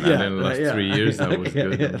diaper, not yet. In the last 3 years, that was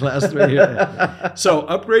good. Last 3 years. So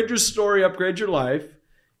upgrade your story, upgrade your life.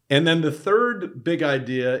 And then the third big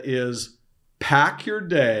idea is pack your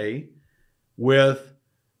day with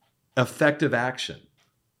effective action,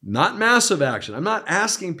 not massive action. I'm not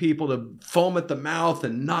asking people to foam at the mouth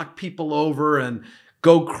and knock people over and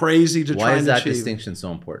go crazy to try and achieve. Why is that distinction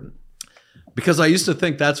so important? Because I used to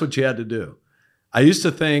think that's what you had to do. I used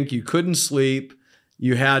to think you couldn't sleep,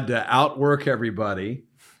 you had to outwork everybody,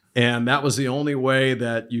 and that was the only way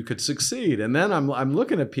that you could succeed. And then I'm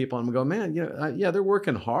looking at people and I'm going, man, they're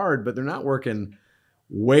working hard, but they're not working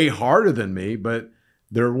way harder than me, but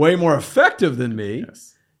they're way more effective than me.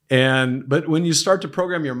 Yes. But when you start to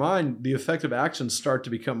program your mind, the effective actions start to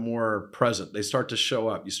become more present. They start to show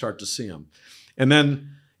up. You start to see them. And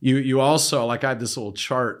then you also, like I have this little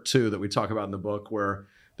chart too that we talk about in the book where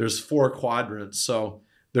there's 4 quadrants. So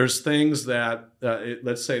there's things that,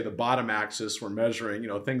 let's say the bottom axis, we're measuring,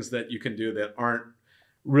 things that you can do that aren't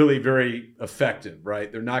really very effective,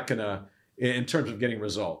 right? They're not going to, in terms of getting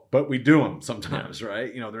result, but we do them sometimes,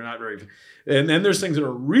 right? They're not very, and then there's things that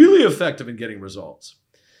are really effective in getting results.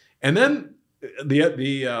 And then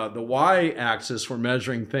the y-axis, we're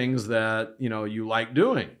measuring things that, you like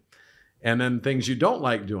doing, and then things you don't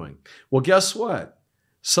like doing. Well, guess what?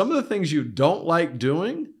 Some of the things you don't like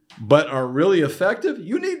doing, but are really effective,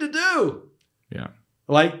 you need to do. Yeah.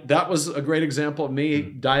 Like that was a great example of me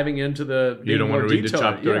diving into the you don't want to read the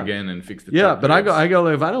chapter again and fix the chapter. But I go,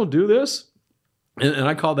 if I don't do this, and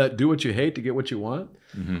I call that do what you hate to get what you want.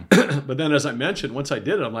 Mm-hmm. But then as I mentioned, once I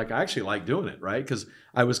did it, I'm like, I actually like doing it, right? Because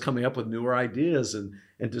I was coming up with newer ideas and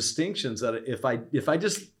distinctions that if I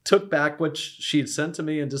just took back what she had sent to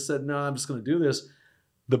me and just said, no, I'm just going to do this,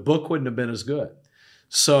 the book wouldn't have been as good.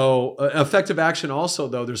 So effective action also,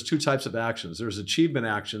 though, there's 2 types of actions. There's achievement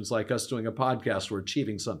actions, like us doing a podcast. We're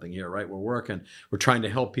achieving something here, right? We're working. We're trying to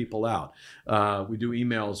help people out. We do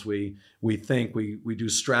emails. We think. We do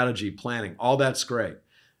strategy, planning. All that's great.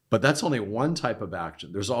 But that's only one type of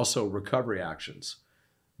action. There's also recovery actions.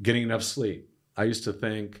 Getting enough sleep. I used to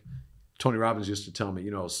think, Tony Robbins used to tell me,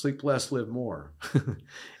 sleep less, live more.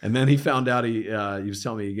 And then he found out, he was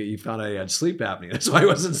telling me, he found out he had sleep apnea. That's why he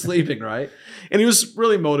wasn't sleeping, right? And he was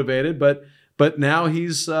really motivated, but now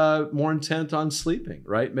he's more intent on sleeping,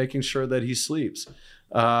 right? Making sure that he sleeps.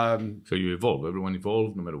 So you evolve. Everyone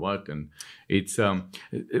evolves no matter what. And it's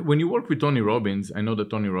when you work with Tony Robbins, I know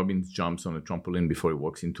that Tony Robbins jumps on a trampoline before he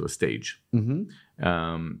walks into a stage.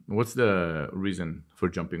 Mm-hmm. What's the reason for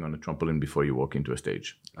jumping on a trampoline before you walk into a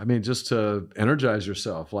stage? I mean, just to energize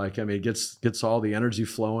yourself. It gets all the energy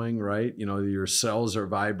flowing, right? Your cells are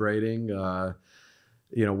vibrating.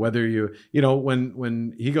 Whether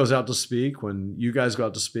when he goes out to speak, when you guys go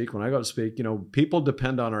out to speak, when I go out to speak, people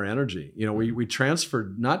depend on our energy. We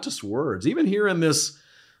transfer not just words, even here in this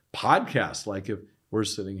podcast, like if we're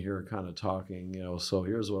sitting here kind of talking, so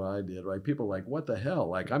here's what I did, right? People are like, what the hell?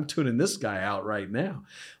 Like, I'm tuning this guy out right now.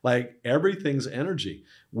 Like, everything's energy.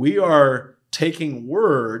 We are taking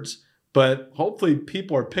words, but hopefully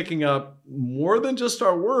people are picking up more than just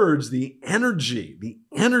our words, the energy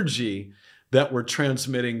that we're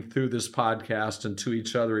transmitting through this podcast and to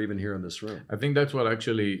each other, even here in this room. I think that's what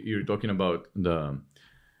actually you're talking about, the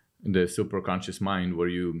superconscious mind, where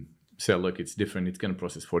you say, look, it's different. It's going to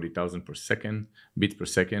process 40,000 per second, bits per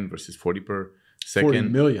second versus 40 per second. 40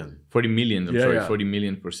 million. 40 million, 40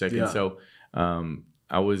 million per second. Yeah. So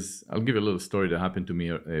I'll give you a little story that happened to me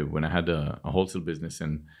when I had a wholesale business,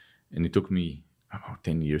 and it took me about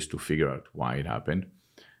 10 years to figure out why it happened.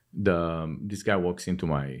 This guy walks into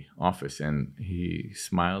my office and he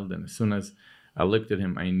smiled, and as soon as I looked at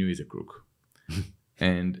him, I knew he's a crook.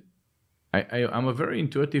 And I'm a very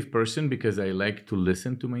intuitive person because I like to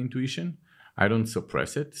listen to my intuition. I don't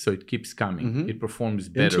suppress it, so it keeps coming. Mm-hmm. It performs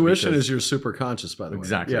better. Intuition is your superconscious, by the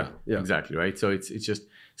exactly, way. Yeah, exactly, right? So it's just,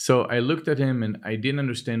 so I looked at him and I didn't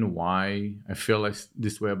understand why I feel like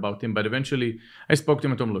this way about him. But eventually I spoke to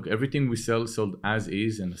him and told him, look, everything we sell sold as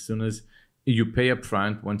is, and as soon as you pay up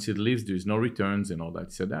front, once it leaves, there's no returns and all that.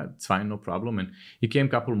 He said, that's fine, no problem. And he came a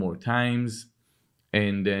couple more times.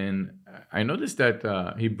 And then I noticed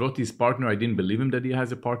that he brought his partner. I didn't believe him that he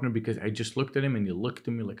has a partner because I just looked at him and he looked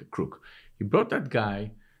at me like a crook. He brought that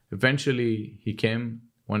guy. Eventually, he came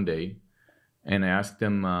one day and I asked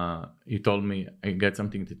him, he told me, I got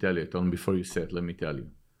something to tell you. I told him, before you say it, let me tell you.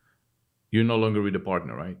 You're no longer with a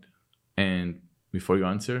partner, right? And before you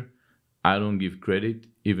answer, I don't give credit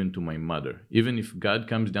even to my mother. Even if God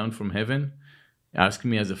comes down from heaven, ask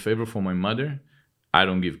me as a favor for my mother, I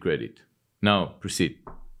don't give credit. Now, proceed.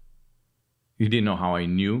 You didn't know how I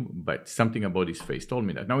knew, but something about his face told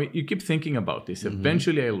me that. Now, you keep thinking about this. Mm-hmm.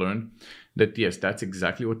 Eventually, I learned that, yes, that's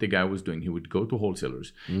exactly what the guy was doing. He would go to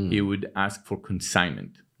wholesalers. Mm. He would ask for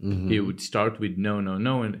consignment. Mm-hmm. He would start with no.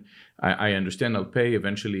 And I understand, I'll pay.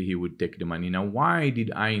 Eventually, he would take the money. Now, why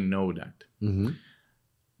did I know that? Mm-hmm.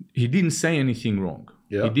 He didn't say anything wrong.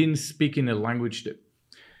 Yeah. He didn't speak in a language that...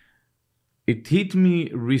 It hit me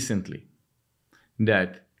recently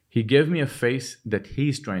that he gave me a face that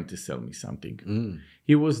he's trying to sell me something. Mm.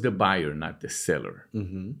 He was the buyer, not the seller.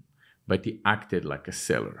 Mm-hmm. But he acted like a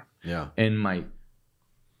seller. Yeah. And my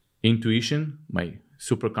intuition, my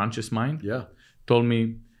superconscious mind, told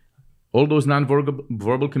me, all those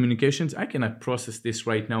non-verbal communications, I cannot process this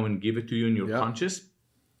right now and give it to you in your conscious.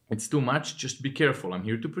 It's too much. Just be careful. I'm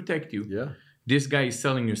here to protect you. Yeah. This guy is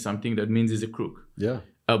selling you something that means he's a crook. Yeah.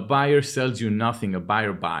 A buyer sells you nothing. A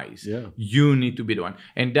buyer buys. Yeah. You need to be the one.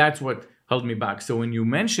 And that's what held me back. So when you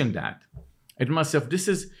mentioned that, I told myself, this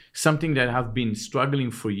is something that I've been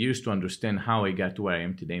struggling for years to understand how I got to where I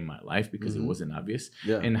am today in my life, because it wasn't obvious.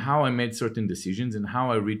 Yeah. And how I made certain decisions and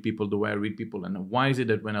how I read people the way I read people. And why is it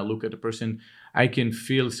that when I look at a person, I can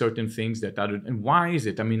feel certain things that other, and why is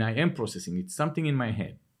it? I mean, I am processing. It's something in my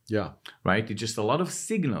head. Yeah. Right? It's just a lot of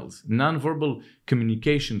signals, nonverbal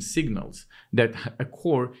communication signals that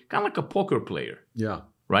occur, kind of like a poker player. Yeah.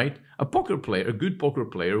 Right? A poker player, a good poker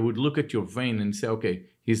player would look at your vein and say, okay,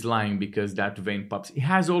 he's lying because that vein pops. He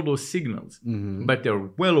has all those signals, but they're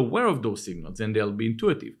well aware of those signals and they'll be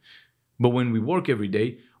intuitive. But when we work every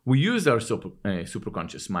day, we use our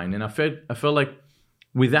superconscious mind. And I felt like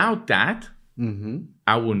without that,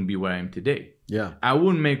 I wouldn't be where I am today. Yeah. I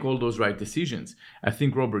wouldn't make all those right decisions. I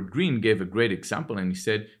think Robert Greene gave a great example, and he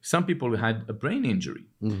said some people had a brain injury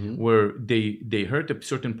where they hurt a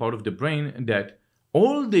certain part of the brain that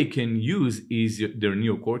all they can use is their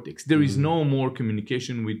neocortex. There is no more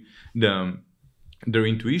communication with their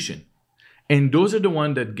intuition. And those are the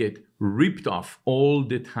ones that get ripped off all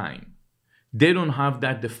the time. They don't have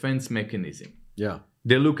that defense mechanism. Yeah.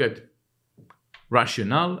 They look at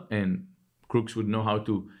rationale, and crooks would know how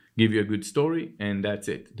to give you a good story, and that's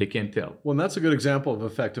it. They can't tell. Well, and that's a good example of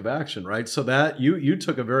effective action, right? So that you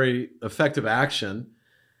took a very effective action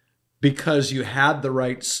because you had the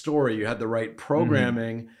right story, you had the right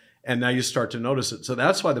programming, and now you start to notice it. So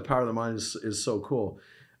that's why the power of the mind is so cool.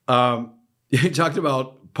 You talked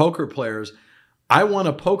about poker players. I won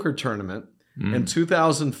a poker tournament in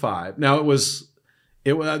 2005. Now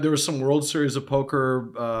there was some World Series of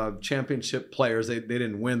Poker championship players. They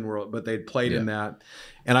didn't win world, but they played in that.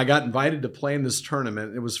 And I got invited to play in this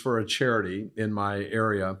tournament. It was for a charity in my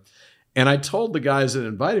area. And I told the guys that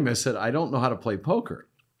invited me, I said, I don't know how to play poker.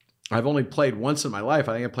 I've only played once in my life.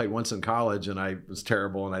 I think I played once in college, and I was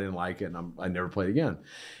terrible, and I didn't like it, and I never played again.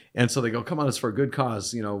 And so they go, come on, it's for a good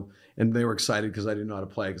cause, you know. And they were excited because I didn't know how to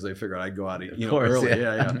play, because they figured I'd go out early.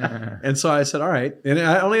 Yeah. And so I said, all right. And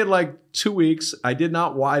I only had like 2 weeks. I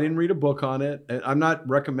didn't read a book on it. I'm not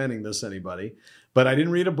recommending this to anybody, but I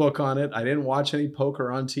didn't read a book on it. I didn't watch any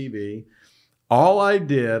poker on TV. All I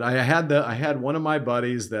did, I had one of my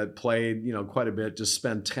buddies that played, quite a bit, just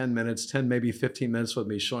spend 10 maybe 15 minutes with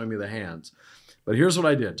me showing me the hands. But here's what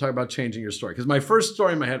I did. Talk about changing your story. Because my first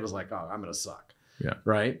story in my head was like, oh, I'm going to suck. Yeah.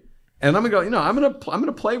 Right? And I'm going to go, I'm going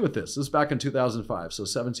to play with this. This is back in 2005, so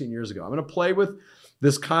 17 years ago. I'm going to play with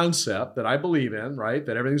this concept that I believe in, right?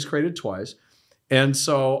 That everything's created twice. And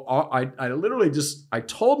so I literally I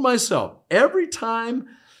told myself every time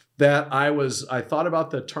that I thought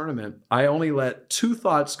about the tournament, I only let 2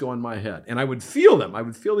 thoughts go in my head, and I would feel them. I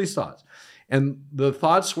would feel these thoughts. And the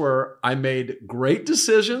thoughts were, I made great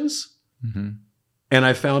decisions and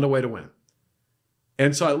I found a way to win.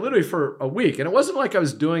 And so I literally for a week, and it wasn't like I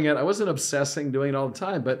was doing it, I wasn't obsessing, doing it all the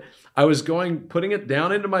time, but I was putting it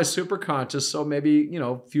down into my superconscious. So maybe,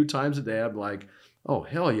 a few times a day, I'd be like, oh,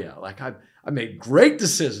 hell yeah. Like I made great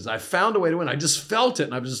decisions. I found a way to win. I just felt it.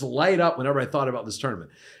 And I would just light up whenever I thought about this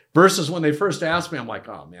tournament. Versus when they first asked me, I'm like,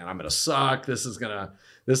 oh man, I'm going to suck. This is going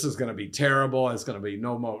to be terrible. It's going to be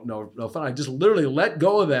no fun. I just literally let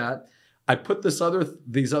go of that. I put these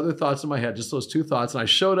other thoughts in my head, just those 2 thoughts. And I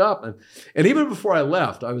showed up and even before I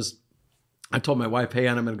left, I told my wife, hey,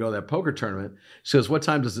 I'm going to go to that poker tournament. She goes, what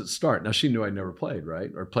time does it start? Now she knew I never played,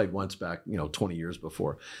 right? Or played once back, 20 years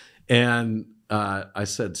before. And I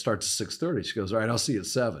said, starts at 6:30. She goes, all right, I'll see you at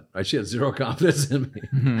 7. Right? She had zero confidence in me.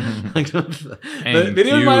 But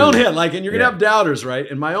in my own head, and you're going to have doubters, right?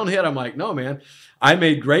 In my own head, I'm like, no, man, I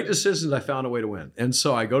made great decisions. I found a way to win. And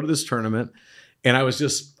so I go to this tournament, and I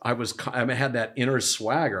had that inner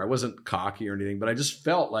swagger. I wasn't cocky or anything, but I just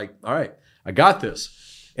felt like, all right, I got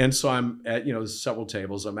this. And so I'm at, several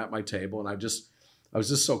tables. I'm at my table, and I was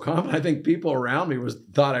just so confident. I think people around me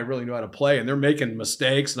thought I really knew how to play, and they're making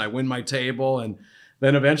mistakes, and I win my table. And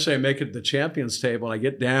then eventually I make it to the champions table, and I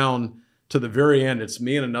get down to the very end. It's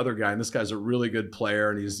me and another guy, and this guy's a really good player,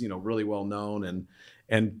 and he's, really well known.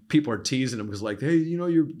 And people are teasing him because hey,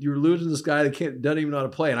 you're losing this guy that doesn't even know how to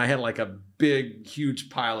play. And I had like a big, huge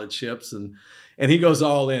pile of chips, and he goes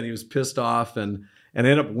all in. He was pissed off and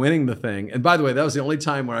ended up winning the thing. And by the way, that was the only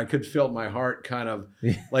time where I could feel my heart kind of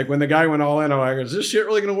like when the guy went all in, I'm like, is this shit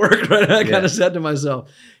really going to work? Right? I kind of said to myself.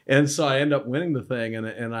 And so I end up winning the thing.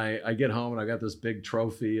 And I get home, and I got this big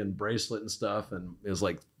trophy and bracelet and stuff. And it was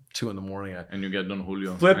like 2 a.m. And you get Don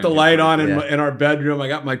Julio. Flip the light on in our bedroom. I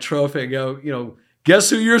got my trophy. I go, guess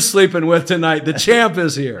who you're sleeping with tonight? The champ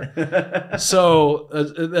is here. So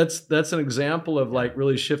that's an example of like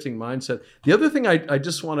really shifting mindset. The other thing I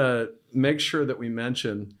just want to make sure that we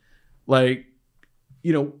mention, like,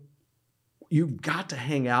 you know, you've got to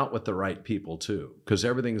hang out with the right people too, because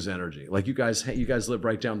everything's energy. Like you guys live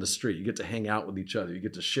right down the street. You get to hang out with each other. You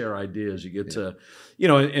get to share ideas. You get to, you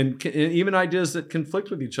know, and even ideas that conflict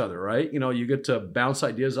with each other, right? You know, you get to bounce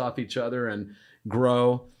ideas off each other and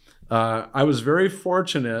grow. I was very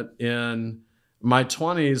fortunate in my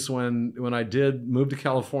 20s when I did move to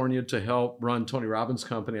California to help run Tony Robbins'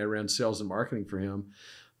 company. I ran sales and marketing for him.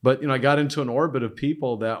 But, you know, I got into an orbit of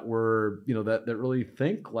people that were, you know, that really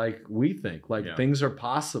think like we think, like things are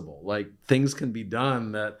possible, like things can be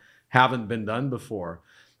done that haven't been done before.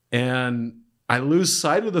 And I lose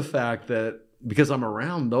sight of the fact that because I'm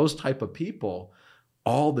around those type of people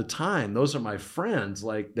all the time, those are my friends,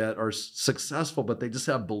 like that are successful, but they just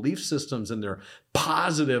have belief systems and they're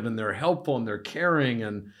positive and they're helpful and they're caring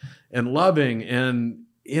and loving. And,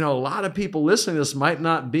 you know, a lot of people listening to this might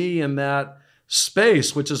not be in that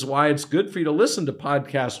space, which is why it's good for you to listen to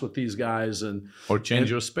podcasts with these guys or change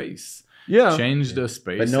your space. Change the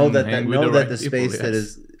space. But know that the space people, that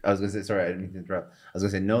is. I was going to say, sorry, I didn't mean to interrupt. I was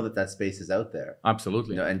going to say, know that space is out there.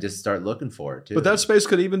 Absolutely. You know, and just start looking for it too. But that space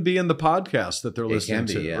could even be in the podcast that they're listening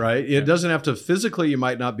to, right? It doesn't have to physically. You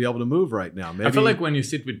might not be able to move right now. Maybe. I feel like when you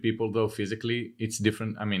sit with people, though, physically, it's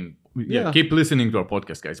different. I mean, keep listening to our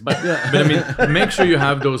podcast, guys. But I mean, make sure you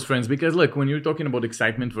have those friends because, look, when you're talking about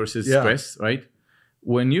excitement versus stress, right?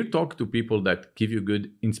 When you talk to people that give you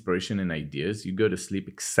good inspiration and ideas, you go to sleep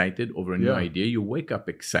excited over a new idea. You wake up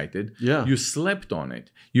excited. You slept on it.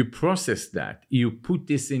 You process that. You put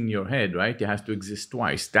this in your head, right? It has to exist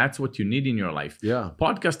twice. That's what you need in your life.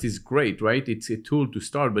 Podcast is great, right? It's a tool to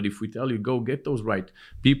start. But if we tell you, go get those right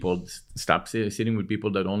people, stop sitting with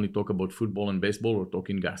people that only talk about football and baseball or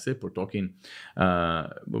talking gossip or talking,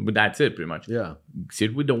 but that's it pretty much.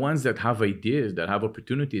 Sit with the ones that have ideas, that have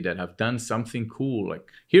opportunity, that have done something cool. Like,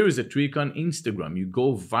 here is a trick on Instagram. You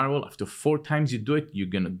go viral. After 4 times you do it, you're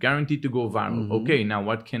going to guarantee to go viral. Okay, now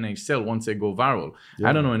what can I sell once I go viral?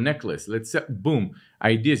 I don't know, a necklace. Let's sell. Boom.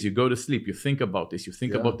 Ideas. You go to sleep. You think about this. You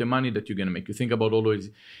think about the money that you're going to make. You think about all those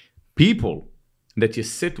people that you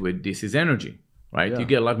sit with. This is energy, right? You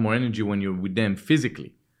get a lot more energy when you're with them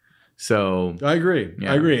physically. So I agree.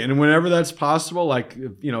 I agree. And whenever that's possible, like,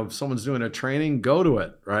 you know, if someone's doing a training, go to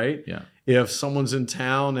it, right? If someone's in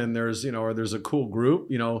town and there's, you know, or there's a cool group,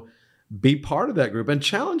 you know, be part of that group and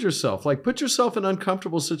challenge yourself. Like, put yourself in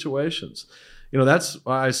uncomfortable situations. You know, that's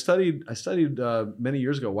why I studied many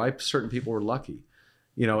years ago why certain people were lucky.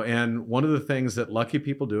 You know, and one of the things that lucky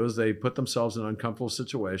people do is they put themselves in uncomfortable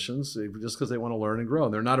situations just because they want to learn and grow.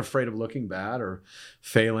 And they're not afraid of looking bad or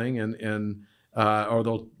failing or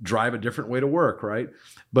they'll drive a different way to work, right?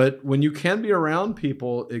 But when you can be around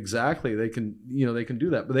people, exactly, they can do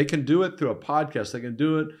that. But they can do it through a podcast. They can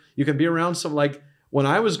do it. You can be around some, like when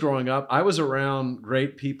I was growing up, I was around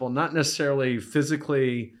great people, not necessarily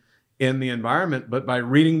physically in the environment, but by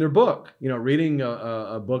reading their book, you know, reading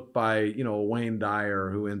a book by, you know, Wayne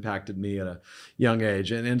Dyer, who impacted me at a young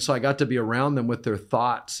age. And so I got to be around them with their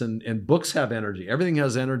thoughts, and books have energy. Everything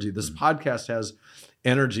has energy. This podcast has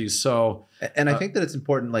energy. So, and I think that it's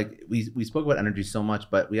important. Like we spoke about energy so much,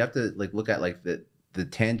 but we have to like look at like the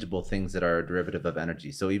tangible things that are a derivative of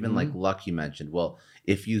energy. So even like luck you mentioned. Well,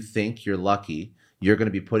 if you think you're lucky, you're going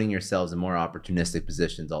to be putting yourselves in more opportunistic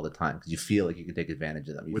positions all the time because you feel like you can take advantage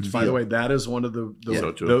of them. Which, by the way, that is one of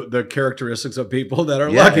the characteristics of people that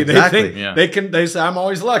are lucky. Exactly. They think they say, "I'm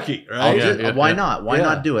always lucky," right? Why not? Why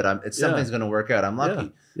not do it? Something's going to work out. I'm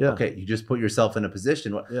lucky. Okay, you just put yourself in a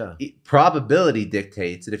position. Probability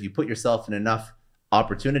dictates that if you put yourself in enough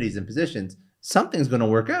opportunities and positions, something's going to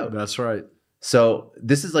work out. That's right. So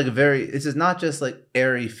this is like this is not just like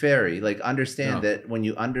airy fairy. Like understand that when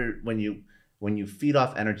you feed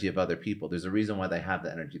off energy of other people, there's a reason why they have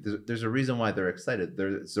the energy. There's a reason why they're excited.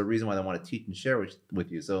 There's a reason why they want to teach and share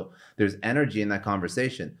with you. So there's energy in that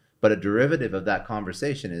conversation. But a derivative of that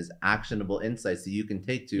conversation is actionable insights that you can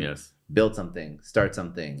take to build something, start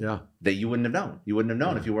something that you wouldn't have known. You wouldn't have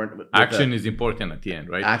known if you weren't. Action is important at the end,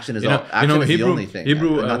 right? Action is the only thing.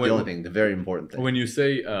 Not the only thing, the very important thing. When you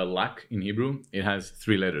say luck in Hebrew, it has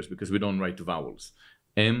 3 letters because we don't write vowels.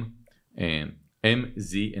 M,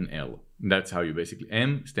 Z, and L. That's how you basically.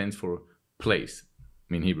 M stands for place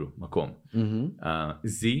in Hebrew, makom.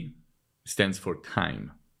 Z stands for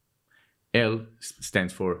time. L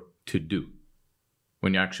stands for to do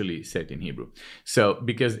when you actually say it in Hebrew. So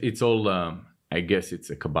because it's all, I guess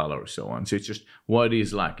it's a Kabbalah or so on. So it's just what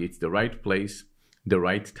is luck. It's the right place the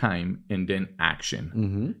right time, and then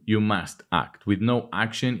action. You must act. With no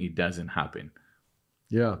action, it doesn't happen.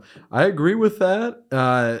 Yeah, I agree with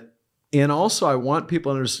that. And also, I want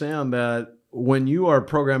people to understand that when you are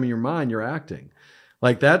programming your mind, you're acting.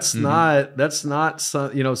 Like that's not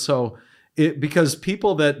some, so because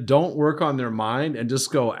people that don't work on their mind and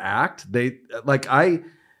just go act, they like I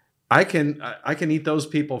can eat those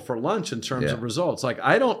people for lunch in terms of results. Like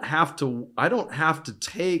I don't have to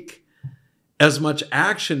take as much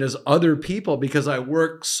action as other people because I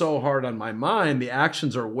work so hard on my mind. The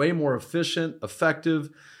actions are way more efficient, effective.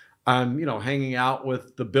 I'm, hanging out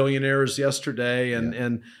with the billionaires yesterday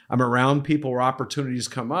and I'm around people where opportunities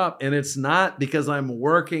come up. And it's not because I'm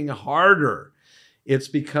working harder. It's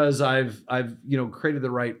because I've created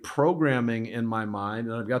the right programming in my mind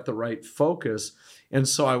and I've got the right focus. And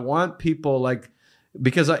so I want people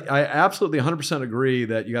because I absolutely 100% agree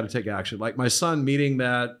that you got to take action. Like my son meeting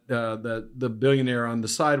the billionaire on the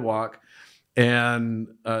sidewalk and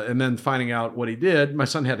then finding out what he did, my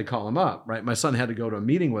son had to call him up, right? My son had to go to a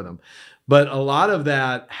meeting with him. But a lot of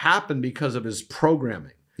that happened because of his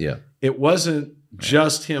programming. Yeah. It wasn't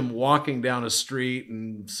just him walking down a street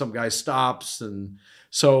and some guy stops. And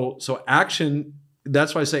so action,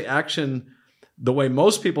 that's why I say action, the way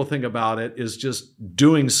most people think about it is just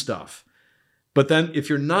doing stuff. But then if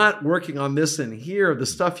you're not working on this and here, the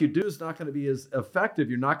stuff you do is not going to be as effective.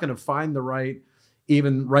 You're not going to find the right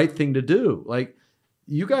thing to do. Like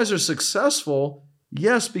you guys are successful,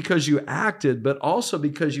 yes, because you acted, but also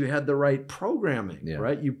because you had the right programming,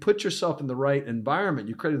 right? You put yourself in the right environment,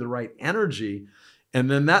 you created the right energy, and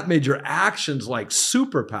then that made your actions like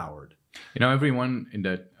super powered. Everyone in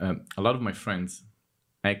that, a lot of my friends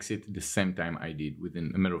exit the same time I did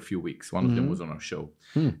within a matter of a few weeks. One of them was on our show.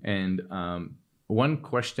 And one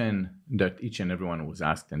question that each and everyone was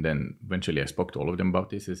asked, and then eventually I spoke to all of them about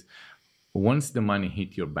this, is once the money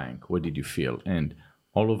hit your bank, what did you feel? And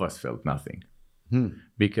all of us felt nothing.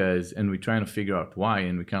 Because, and we're trying to figure out why,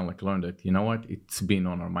 and we kind of learned that, you know what, it's been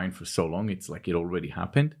on our mind for so long, it's like it already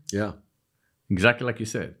happened. Yeah. Exactly like you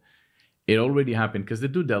said. It already happened because the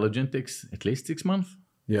due diligence takes at least 6 months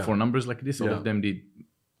for numbers like this. All of them did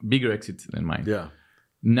bigger exits than mine. Yeah.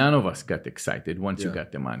 None of us got excited once you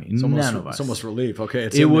got the money. None of us. It's almost relief. Okay,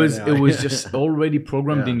 it was just already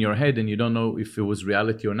programmed in your head, and you don't know if it was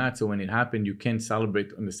reality or not. So when it happened, you can't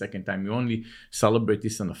celebrate on the second time. You only celebrate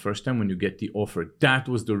this on the first time when you get the offer. That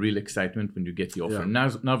was the real excitement when you get the offer. Yeah.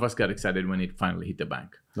 None of us got excited when it finally hit the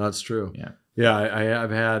bank. That's true. Yeah.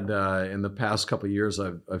 I've had in the past couple of years,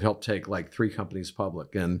 I've helped take like 3 companies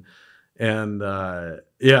public, and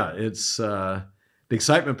it's. The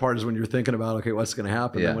excitement part is when you're thinking about, okay, what's going to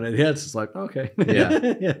happen? And when it hits, it's like, okay. We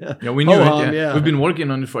knew it. We've been working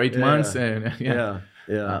on it for 8 months. And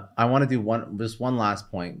I want to do one last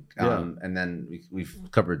point, and then we've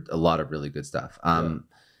covered a lot of really good stuff.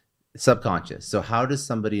 Subconscious. So how does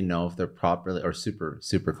somebody know if they're properly, or super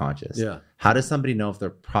conscious? Yeah. How does somebody know if they're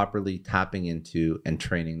properly tapping into and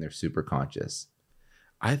training their superconscious?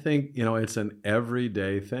 I think, it's an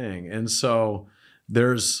everyday thing. And so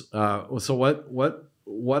there's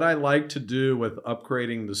what I like to do with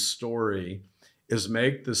upgrading the story is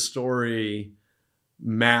make the story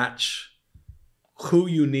match who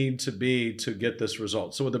you need to be to get this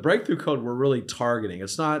result. So with the breakthrough code, we're really targeting.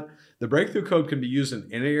 It's not, the breakthrough code can be used in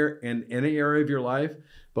any area of your life,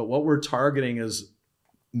 but what we're targeting is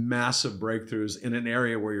massive breakthroughs in an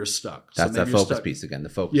area where you're stuck. That's that focus piece again, the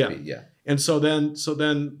focus piece. Yeah. And so then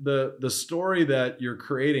the story that you're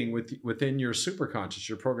creating within your superconscious,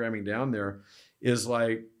 your programming down there, is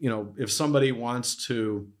like, if somebody wants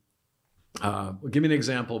to, give me an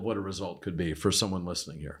example of what a result could be for someone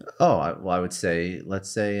listening here. I would say, let's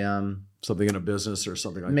say, something in a business or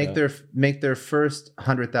something like that. Make their first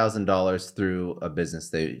 $100,000 through a business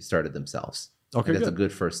they started themselves. Okay, that's a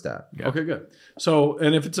good first step. Yeah. Okay, good. So,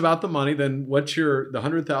 and if it's about the money, then what's the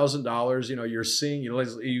 $100,000? You're seeing,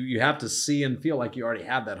 you have to see and feel like you already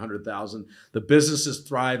have that 100,000. The business is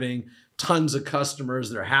thriving, tons of customers,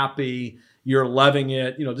 they're happy, you're loving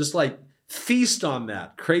it. Just like feast on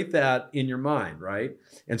that, create that in your mind, right?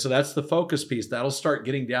 And so that's the focus piece. That'll start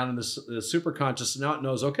getting down in the superconscious. Now it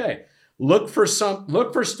knows, okay, look for stuff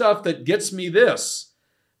that gets me this.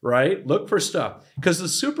 Right? Look for stuff. Because the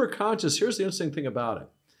superconscious, here's the interesting thing about it.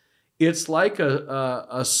 It's like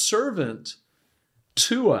a servant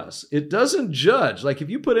to us. It doesn't judge. Like if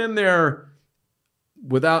you put in there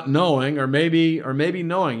without knowing, or maybe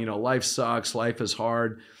knowing, life sucks, life is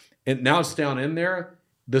hard, and now it's down in there,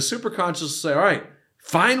 the superconscious will say, all right,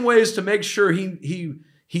 find ways to make sure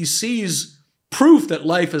he sees proof that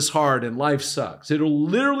life is hard and life sucks. It'll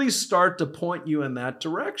literally start to point you in that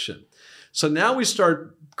direction. So now we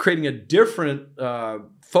start creating a different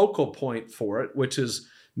focal point for it, which is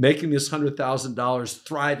making this $100,000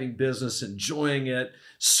 thriving business, enjoying it,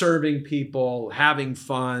 serving people, having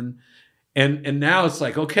fun. And now it's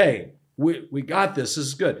like, okay, we got this. This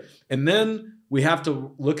is good. And then we have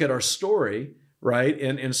to look at our story, right?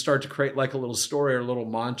 And start to create like a little story or a little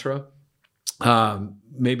mantra.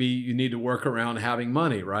 Maybe you need to work around having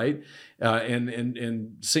money, right?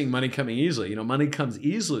 And seeing money coming easily. Money comes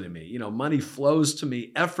easily to me. Money flows to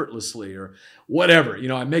me effortlessly or whatever.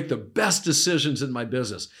 I make the best decisions in my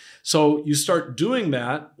business. So you start doing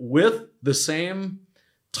that with the same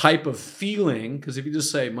type of feeling, because if you just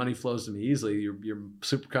say money flows to me easily, your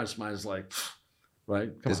superconscious mind is like,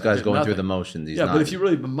 right? This guy's going through the motions. He's not. But if you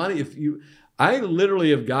really, I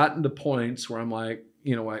literally have gotten to points where I'm like,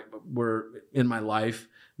 we're in my life,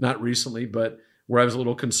 not recently, but where I was a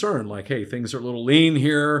little concerned, like, hey, things are a little lean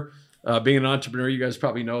here. Being an entrepreneur, you guys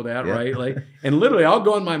probably know that, right? Like, and literally I'll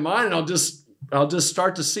go in my mind and I'll just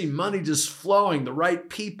start to see money just flowing, the right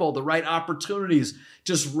people, the right opportunities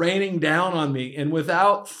just raining down on me. And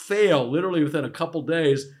without fail, literally within a couple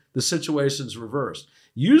days, the situation's reversed.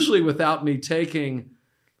 Usually without me taking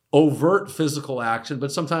overt physical action,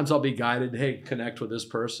 but sometimes I'll be guided, hey, connect with this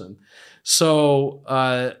person. So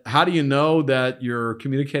how do you know that you're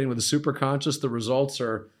communicating with the superconscious? The results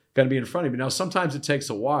are going to be in front of you. Now, sometimes it takes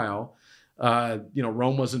a while.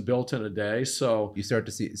 Rome wasn't built in a day. So you start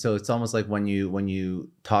to see, so it's almost like when you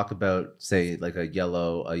talk about, say, like a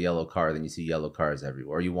yellow car, then you see yellow cars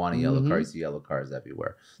everywhere. Or you want a yellow car, you see yellow cars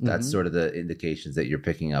everywhere. That's sort of the indications that you're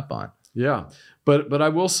picking up on. Yeah. But I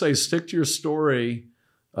will say, stick to your story.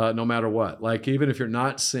 No matter what, like even if you're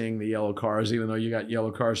not seeing the yellow cars, even though you got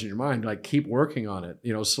yellow cars in your mind, like keep working on it.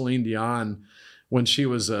 Celine Dion, when she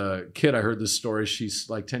was a kid, I heard this story. She's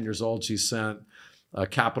like 10 years old. She sent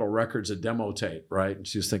Capitol Records a demo tape, right? And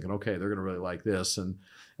she was thinking, okay, they're going to really like this. And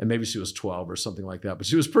maybe she was 12 or something like that, but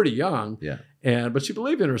she was pretty young. Yeah. But she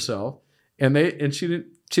believed in herself, and she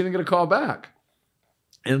didn't get a call back.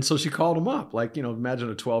 And so she called him up, like,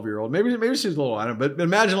 imagine a 12-year-old, maybe she's a little, I don't know, but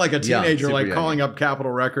imagine like a teenager, calling up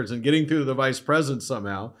Capitol Records and getting through to the vice president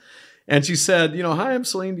somehow. And she said, hi, I'm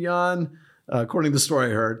Celine Dion. According to the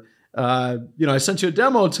story I heard, I sent you a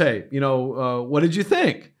demo tape. What did you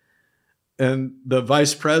think? And the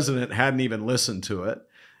vice president hadn't even listened to it.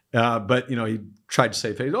 But he tried to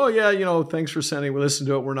say, oh yeah, thanks for sending, we listened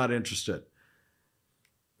to it. We're not interested.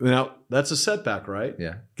 Now that's a setback, right?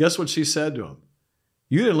 Yeah. Guess what she said to him?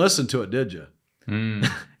 You didn't listen to it, did you?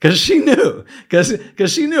 Because she knew.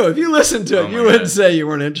 Because she knew if you listened to it, you wouldn't say you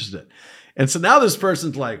weren't interested. And so now this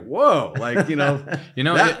person's like, whoa, like, and he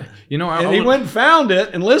went and found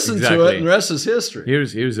it and listened to it, and the rest is history.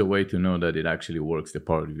 Here's a way to know that it actually works, the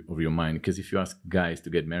power of your mind. Because if you ask guys to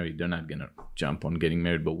get married, they're not gonna jump on getting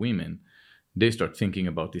married, but women, they start thinking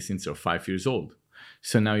about this since they're 5 years old.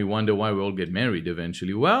 So now you wonder why we all get married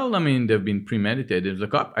eventually. Well, I mean, they've been premeditated. It's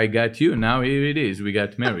like, oh, I got you. Now here it is. We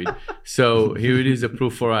got married. So here it is, a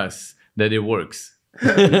proof for us that it works.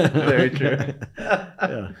 Very true.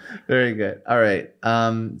 Yeah. Very good. All right.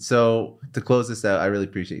 So to close this out, I really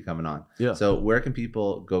appreciate you coming on. Yeah. So where can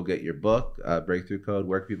people go get your book, Breakthrough Code?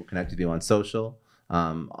 Where can people connect with you on social?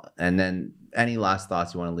 And then any last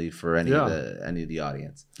thoughts you want to leave for any of the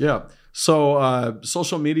audience? Yeah. So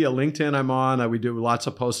social media, LinkedIn, I'm on. We do lots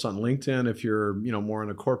of posts on LinkedIn if you're more in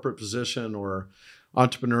a corporate position or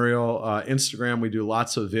entrepreneurial. Instagram, we do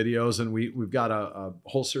lots of videos, and we've got a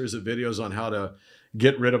whole series of videos on how to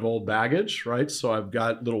get rid of old baggage, right? So I've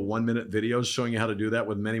got little 1-minute videos showing you how to do that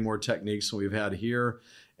with many more techniques than we've had here,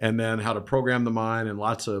 and then how to program the mind and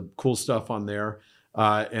lots of cool stuff on there.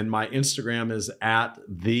 And my Instagram is at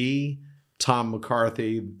the Tom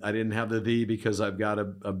McCarthy. I didn't have the because I've got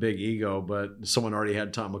a big ego, but someone already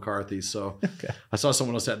had Tom McCarthy. So I saw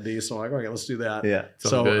someone else had the, so I'm like, okay, let's do that. Yeah.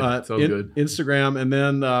 So good. Instagram, and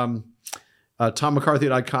then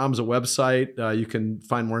TomMcCarthy.com is a website you can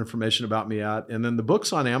find more information about me at. And then the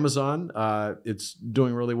book's on Amazon. It's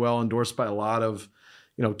doing really well, endorsed by a lot of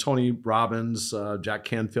Tony Robbins, Jack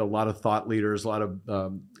Canfield, a lot of thought leaders, a lot of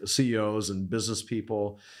CEOs and business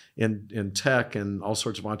people in tech and all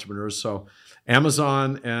sorts of entrepreneurs. So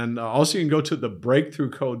Amazon, and also you can go to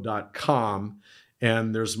thebreakthroughcode.com,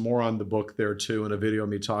 and there's more on the book there too, and a video of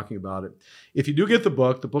me talking about it. If you do get the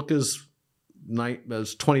book is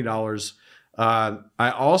 $20.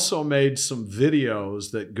 I also made some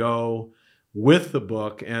videos that go with the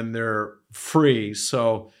book, and they're free.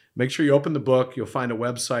 So make sure you open the book. You'll find a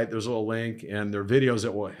website. There's a little link, and there are videos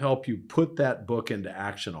that will help you put that book into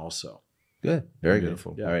action also. Good. Very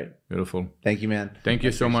Beautiful. good. All right. Beautiful. Thank you, man. Thank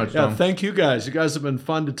you so much, Yeah, Tom. thank you guys. You guys have been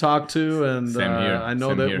fun to talk to, and Same here. I know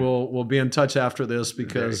Same that here. we'll be in touch after this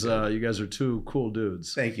because you guys are two cool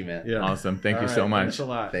dudes. Thank you, man. Yeah. Awesome. Thank All you right, so much. Thanks a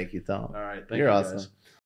lot. Thank you, Tom. All right. Thank You're you awesome. guys.